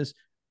look through this,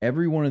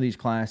 every one of these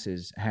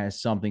classes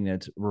has something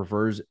that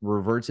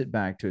reverts it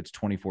back to its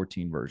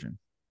 2014 version.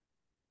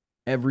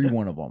 Every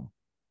one of them.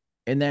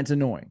 And that's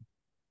annoying.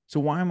 So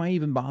why am I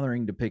even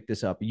bothering to pick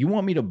this up? You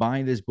want me to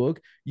buy this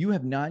book? You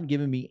have not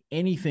given me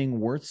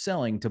anything worth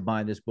selling to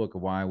buy this book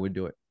of why I would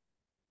do it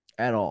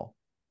at all.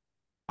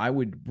 I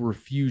would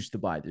refuse to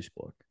buy this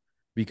book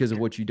because of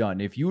what you've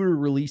done. If you were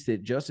released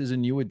it just as a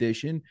new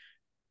edition,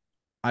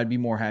 I'd be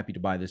more happy to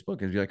buy this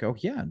book. I'd be like, oh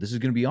yeah, this is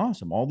going to be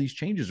awesome. All these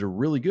changes are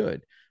really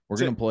good. We're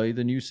going to play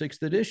the new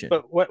 6th edition.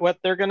 But what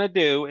they're going to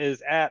do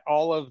is add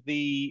all of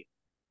the,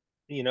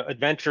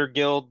 Adventure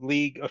Guild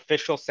League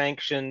official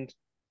sanctioned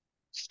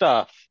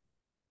stuff.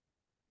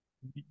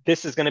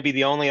 This is going to be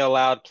the only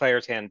allowed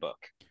player's handbook.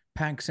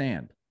 Pack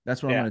sand.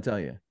 That's what I'm going to tell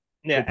you.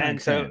 Yeah,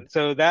 and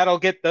so that'll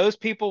get those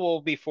people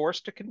will be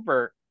forced to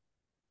convert,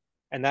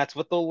 and that's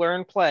what they'll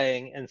learn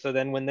playing. And so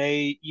then when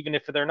even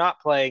if they're not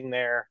playing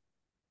there,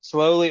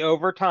 slowly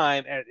over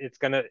time,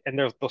 and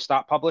they'll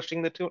stop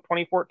publishing the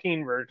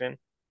 2014 version,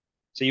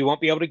 so you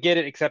won't be able to get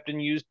it except in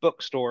used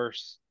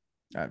bookstores.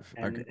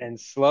 And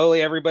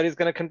slowly everybody's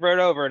going to convert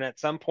over, and at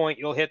some point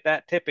you'll hit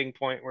that tipping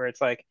point where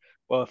it's like,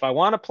 well, if I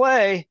want to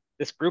play,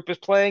 this group is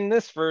playing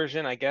this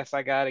version, I guess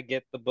I got to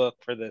get the book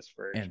for this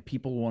version. And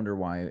people wonder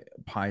why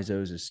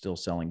Paizo's is still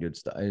selling good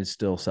stuff. It's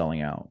still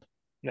selling out.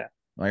 Yeah.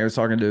 Like I was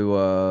talking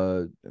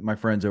to my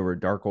friends over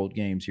at Dark Old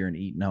Games here in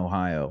Eaton,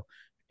 Ohio,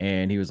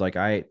 and he was like,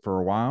 for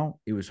a while,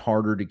 it was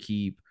harder to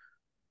keep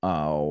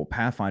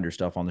Pathfinder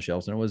stuff on the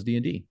shelves than it was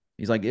D&D.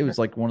 He's like, it was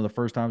like one of the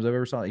first times I've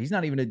ever saw it. He's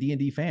not even a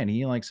D&D fan.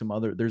 He likes some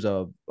other, there's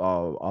a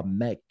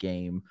mech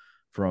game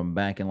from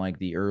back in like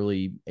the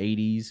early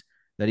 80s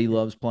that he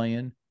loves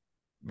playing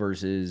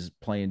versus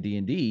playing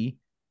D&D.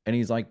 And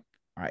he's like,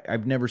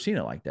 I've never seen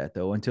it like that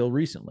though until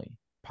recently.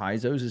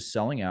 Paizo's is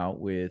selling out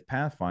with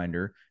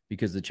Pathfinder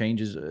because the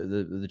changes,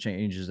 the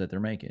changes that they're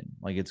making,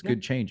 like it's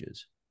good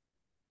changes.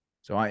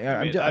 So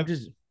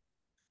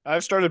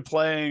I've started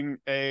playing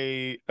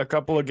a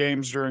couple of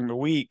games during the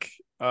week.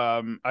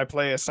 I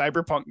play a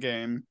cyberpunk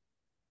game,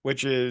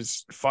 which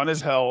is fun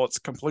as hell. It's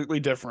completely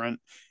different.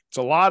 It's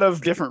a lot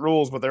of different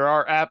rules, but there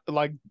are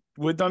like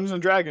with Dungeons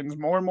and Dragons,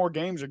 more and more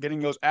games are getting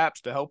those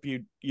apps to help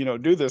you,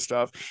 do this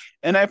stuff.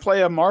 And I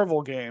play a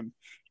Marvel game,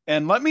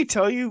 and let me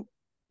tell you,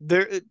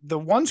 the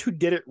ones who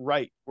did it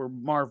right were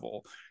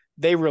Marvel.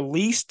 They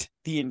released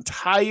the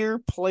entire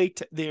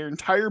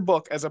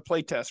book as a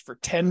playtest for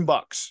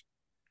 $10,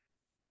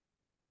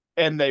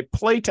 and they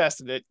play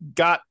tested it,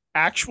 got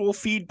actual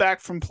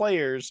feedback from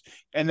players,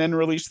 and then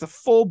release the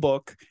full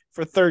book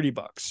for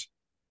 $30.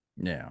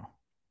 Yeah.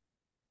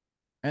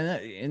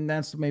 And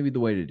that's maybe the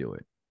way to do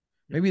it.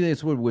 Maybe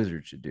that's what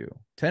Wizards should do.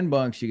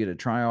 $10, you get to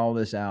try all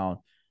this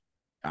out.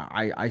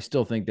 I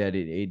still think that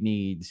it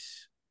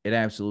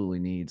absolutely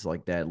needs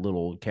like that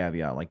little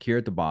caveat, like here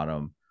at the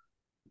bottom.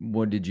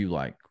 What did you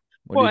like?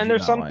 And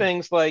there's some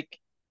things like,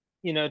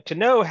 to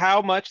know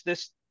how much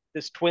this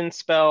twin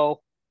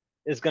spell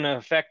is going to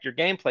affect your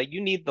gameplay, you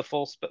need the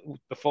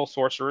full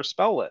sorcerer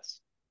spell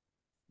list.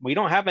 We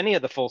don't have any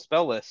of the full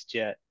spell list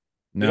yet.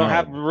 No. We don't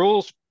have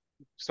rules.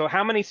 So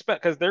how many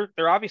because they're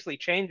obviously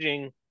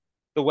changing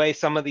the way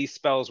some of these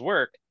spells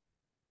work.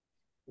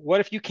 What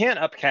if you can't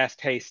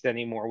upcast haste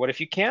anymore? What if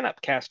you can't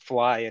upcast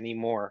fly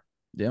anymore?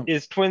 Yeah.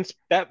 Is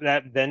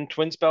then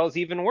twin spell is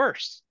even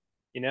worse.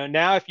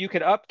 Now if you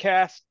could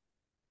upcast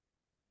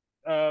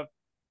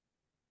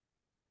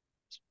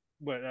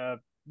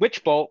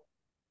Witch Bolt,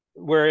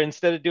 where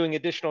instead of doing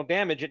additional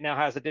damage, it now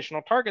has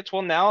additional targets.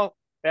 Well, now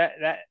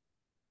that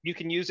you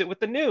can use it with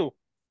the new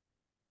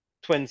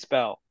twin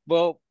spell.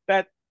 Well,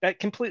 that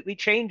completely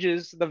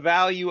changes the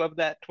value of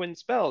that twin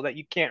spell that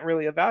you can't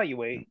really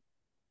evaluate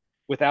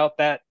without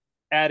that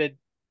added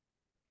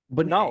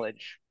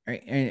knowledge.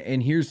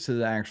 And here's to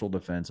the actual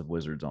defense of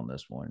Wizards on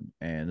this one.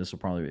 And this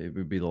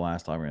would be the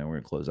last time we're going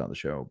to close out the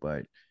show,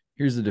 but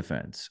here's the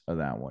defense of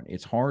that one.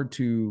 It's hard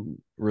to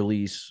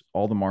release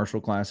all the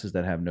martial classes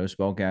that have no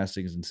spell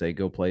castings and say,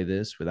 go play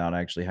this without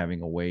actually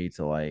having a way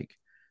to like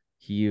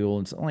heal.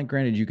 And like,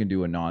 granted, you can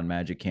do a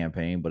non-magic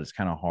campaign, but it's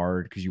kind of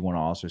hard because you want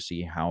to also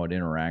see how it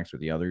interacts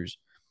with the others.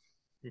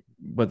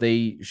 But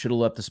they should have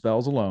left the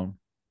spells alone,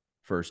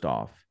 first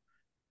off,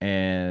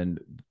 and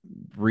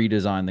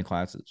redesign the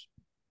classes.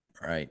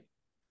 Right.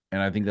 And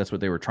I think that's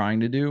what they were trying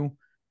to do.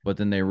 But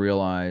then they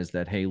realized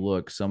that, hey,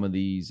 look, some of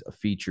these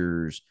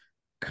features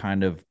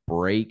kind of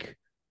break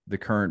the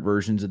current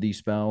versions of these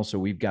spells, so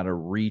we've got to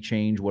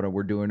rechange what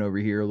we're doing over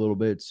here a little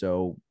bit.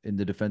 So in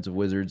the defense of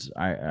Wizards,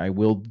 I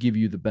will give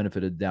you the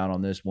benefit of the doubt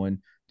on this one.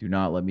 Do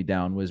not let me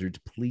down, Wizards.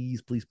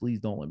 Please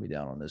don't let me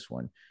down on this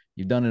one.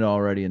 You've done it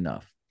already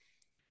enough.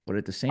 But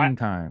at the same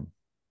time,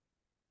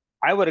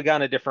 I would have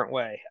gone a different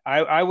way.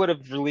 I would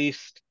have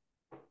released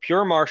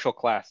pure martial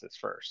classes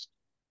first,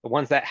 the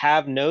ones that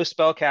have no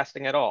spell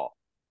casting at all.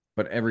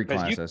 But every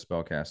class has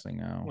spell casting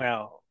now.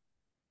 Well,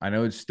 I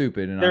know it's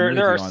stupid, and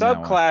there are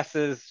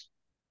subclasses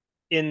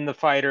in the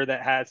fighter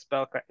that has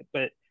spell,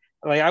 but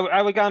like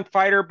I would gone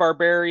fighter,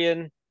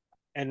 barbarian,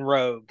 and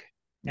rogue,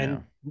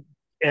 and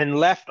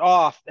left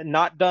off and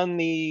not done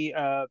the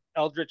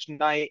Eldritch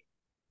Knight,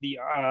 the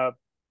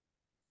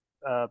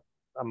I'm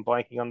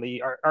blanking on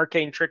the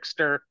arcane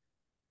trickster,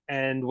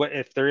 and what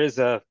if there's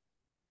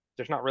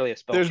not really a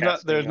spell.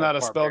 There's not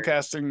a spell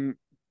casting.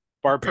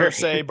 Per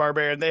se,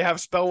 barbarian. They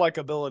have spell-like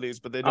abilities,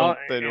 but they don't.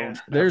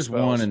 There's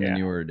one in the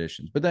newer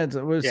editions, but that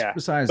was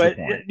besides the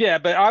point. Yeah,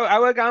 but I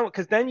would go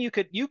because then you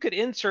could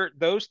insert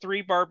those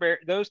three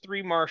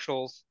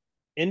marshals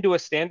into a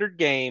standard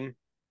game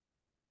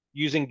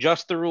using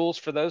just the rules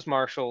for those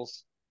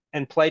marshals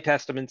and play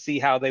test them and see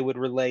how they would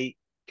relate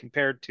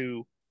compared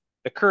to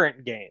the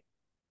current game.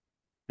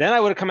 Then I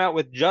would have come out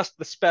with just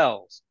the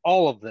spells,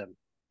 all of them,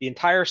 the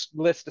entire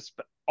list of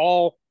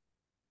all.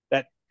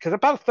 Because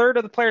about a third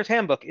of the player's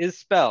handbook is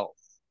spells.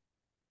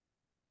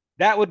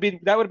 That would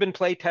have been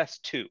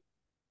playtest 2.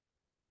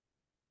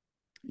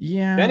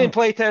 Yeah. Then in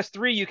playtest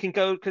 3, you can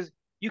go because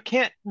you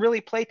can't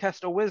really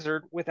playtest a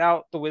wizard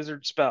without the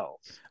wizard spells.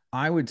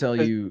 I would tell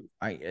you,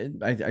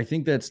 I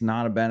think that's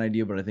not a bad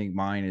idea, but I think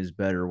mine is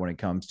better when it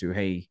comes to,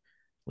 hey,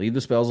 leave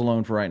the spells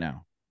alone for right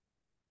now.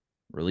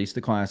 Release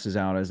the classes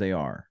out as they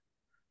are.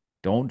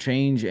 Don't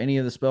change any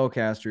of the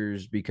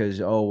spellcasters because,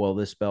 oh, well,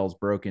 this spell's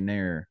broken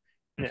there.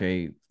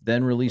 Okay,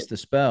 then release the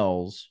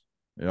spells,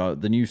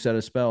 the new set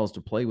of spells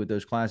to play with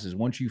those classes.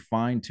 Once you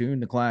fine-tune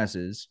the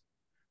classes,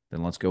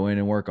 then let's go in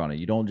and work on it.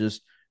 You don't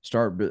just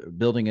start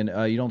building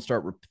you don't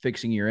start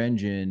fixing your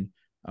engine.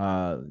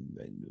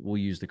 We'll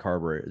use the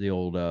carburetor, the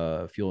old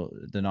fuel,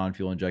 the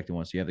non-fuel injected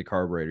one. So you have the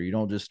carburetor. You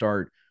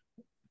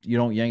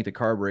don't yank the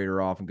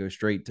carburetor off and go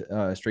straight to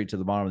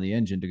the bottom of the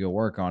engine to go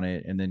work on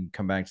it and then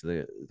come back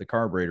to the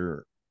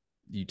carburetor.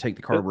 You take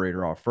the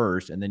carburetor off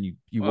first and then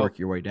you work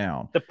your way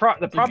down. The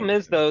problem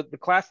is, though, the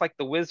class like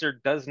the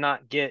wizard does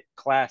not get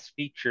class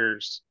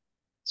features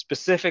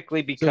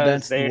specifically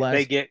because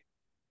they get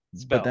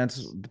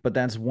spells. But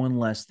that's one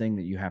less thing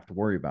that you have to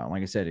worry about.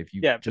 Like I said, if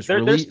you their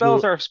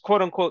spells are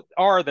quote unquote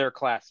are their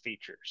class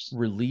features.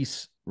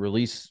 Release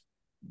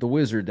the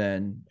wizard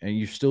then, and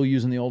you're still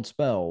using the old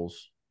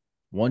spells.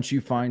 Once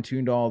you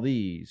fine-tuned all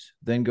these,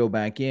 then go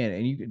back in.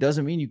 And it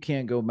doesn't mean you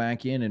can't go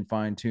back in and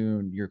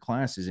fine-tune your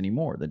classes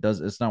anymore.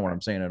 It's not what I'm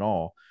saying at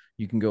all.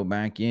 You can go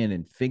back in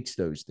and fix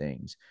those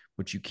things,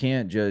 but you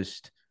can't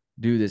just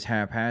do this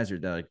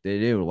haphazard like they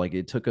do. Like,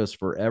 it took us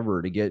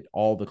forever to get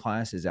all the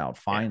classes out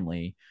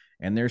finally,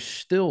 and they're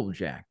still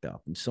jacked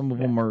up. And some of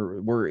them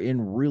were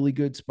in really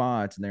good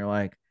spots, and they're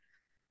like,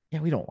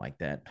 yeah, we don't like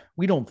that.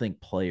 We don't think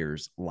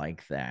players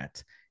like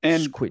that.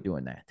 And just quit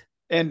doing that.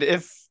 And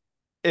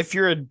if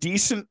you're a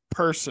decent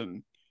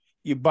person,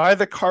 you buy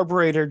the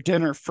carburetor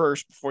dinner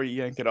first before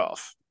you yank it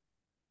off.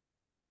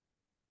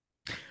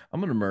 I'm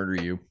going to murder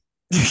you.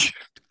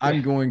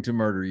 I'm going to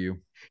murder you.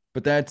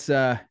 But that's,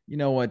 you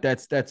know what?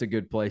 That's a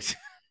good place.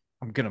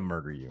 I'm going to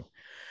murder you.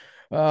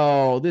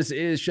 Oh, this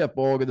is Chef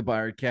Bolgg of the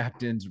Pirate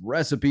Captain's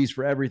Recipes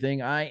for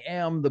Everything. I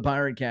am the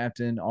Pirate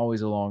Captain.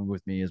 Always along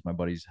with me is my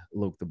buddies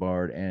Loke the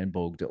Bard and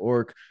Bolgg the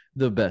Orc,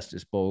 the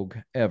bestest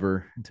Bolgg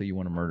ever until you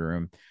want to murder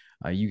him.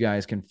 You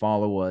guys can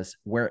follow us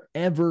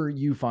wherever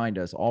you find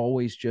us.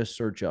 Always just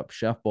search up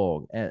Chef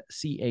Bolgg at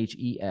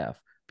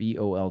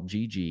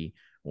ChefBolgg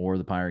or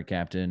the Pirate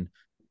Captain.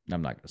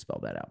 I'm not going to spell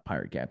that out.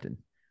 Pirate Captain.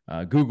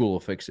 Google will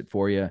fix it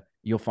for you.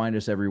 You'll find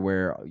us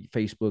everywhere.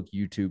 Facebook,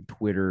 YouTube,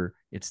 Twitter.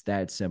 It's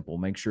that simple.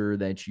 Make sure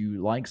that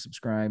you like,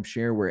 subscribe,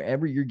 share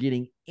wherever you're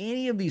getting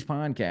any of these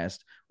podcasts,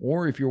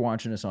 or if you're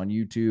watching us on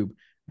YouTube.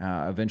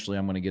 Eventually,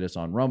 I'm going to get us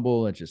on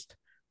Rumble. It's just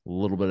a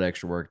little bit of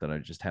extra work that I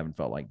just haven't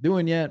felt like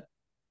doing yet.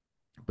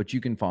 But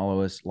you can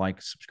follow us,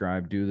 like,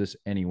 subscribe, do this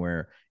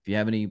anywhere. If you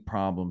have any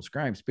problems,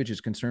 gripes,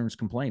 bitches, concerns,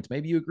 complaints,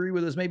 maybe you agree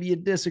with us, maybe you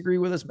disagree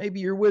with us,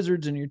 maybe you're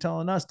wizards and you're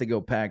telling us to go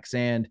pack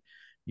sand,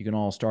 you can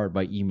all start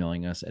by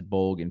emailing us at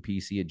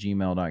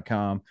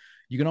bolgandpc@gmail.com.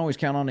 You can always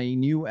count on a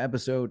new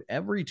episode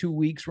every 2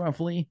 weeks,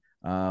 roughly.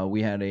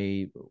 We had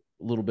a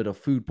little bit of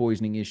food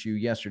poisoning issue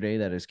yesterday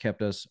that has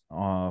kept us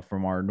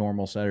from our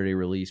normal Saturday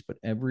release, but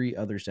every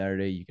other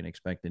Saturday you can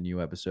expect a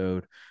new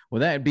episode.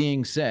 With that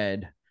being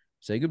said,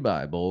 say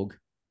goodbye, Bolgg.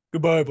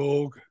 Goodbye,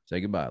 Bolgg.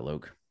 Say goodbye,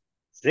 Loke.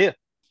 See ya.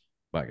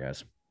 Bye,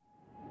 guys.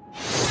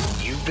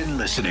 You've been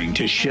listening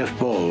to Chef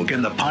Bolgg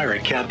and the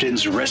Pirate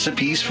Captain's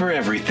Recipes for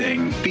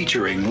Everything,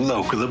 featuring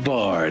Loke the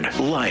Bard.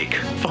 Like,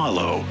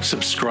 follow,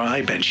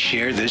 subscribe, and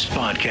share this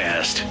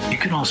podcast. You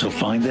can also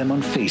find them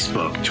on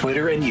Facebook,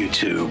 Twitter, and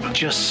YouTube.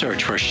 Just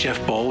search for Chef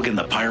Bolgg and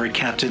the Pirate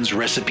Captain's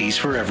Recipes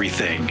for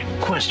Everything.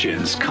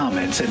 Questions,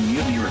 comments, and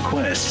mutiny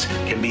requests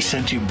can be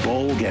sent to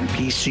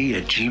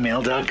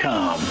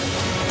bolgandpc@gmail.com.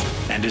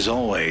 And as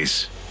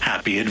always,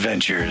 happy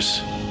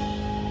adventures.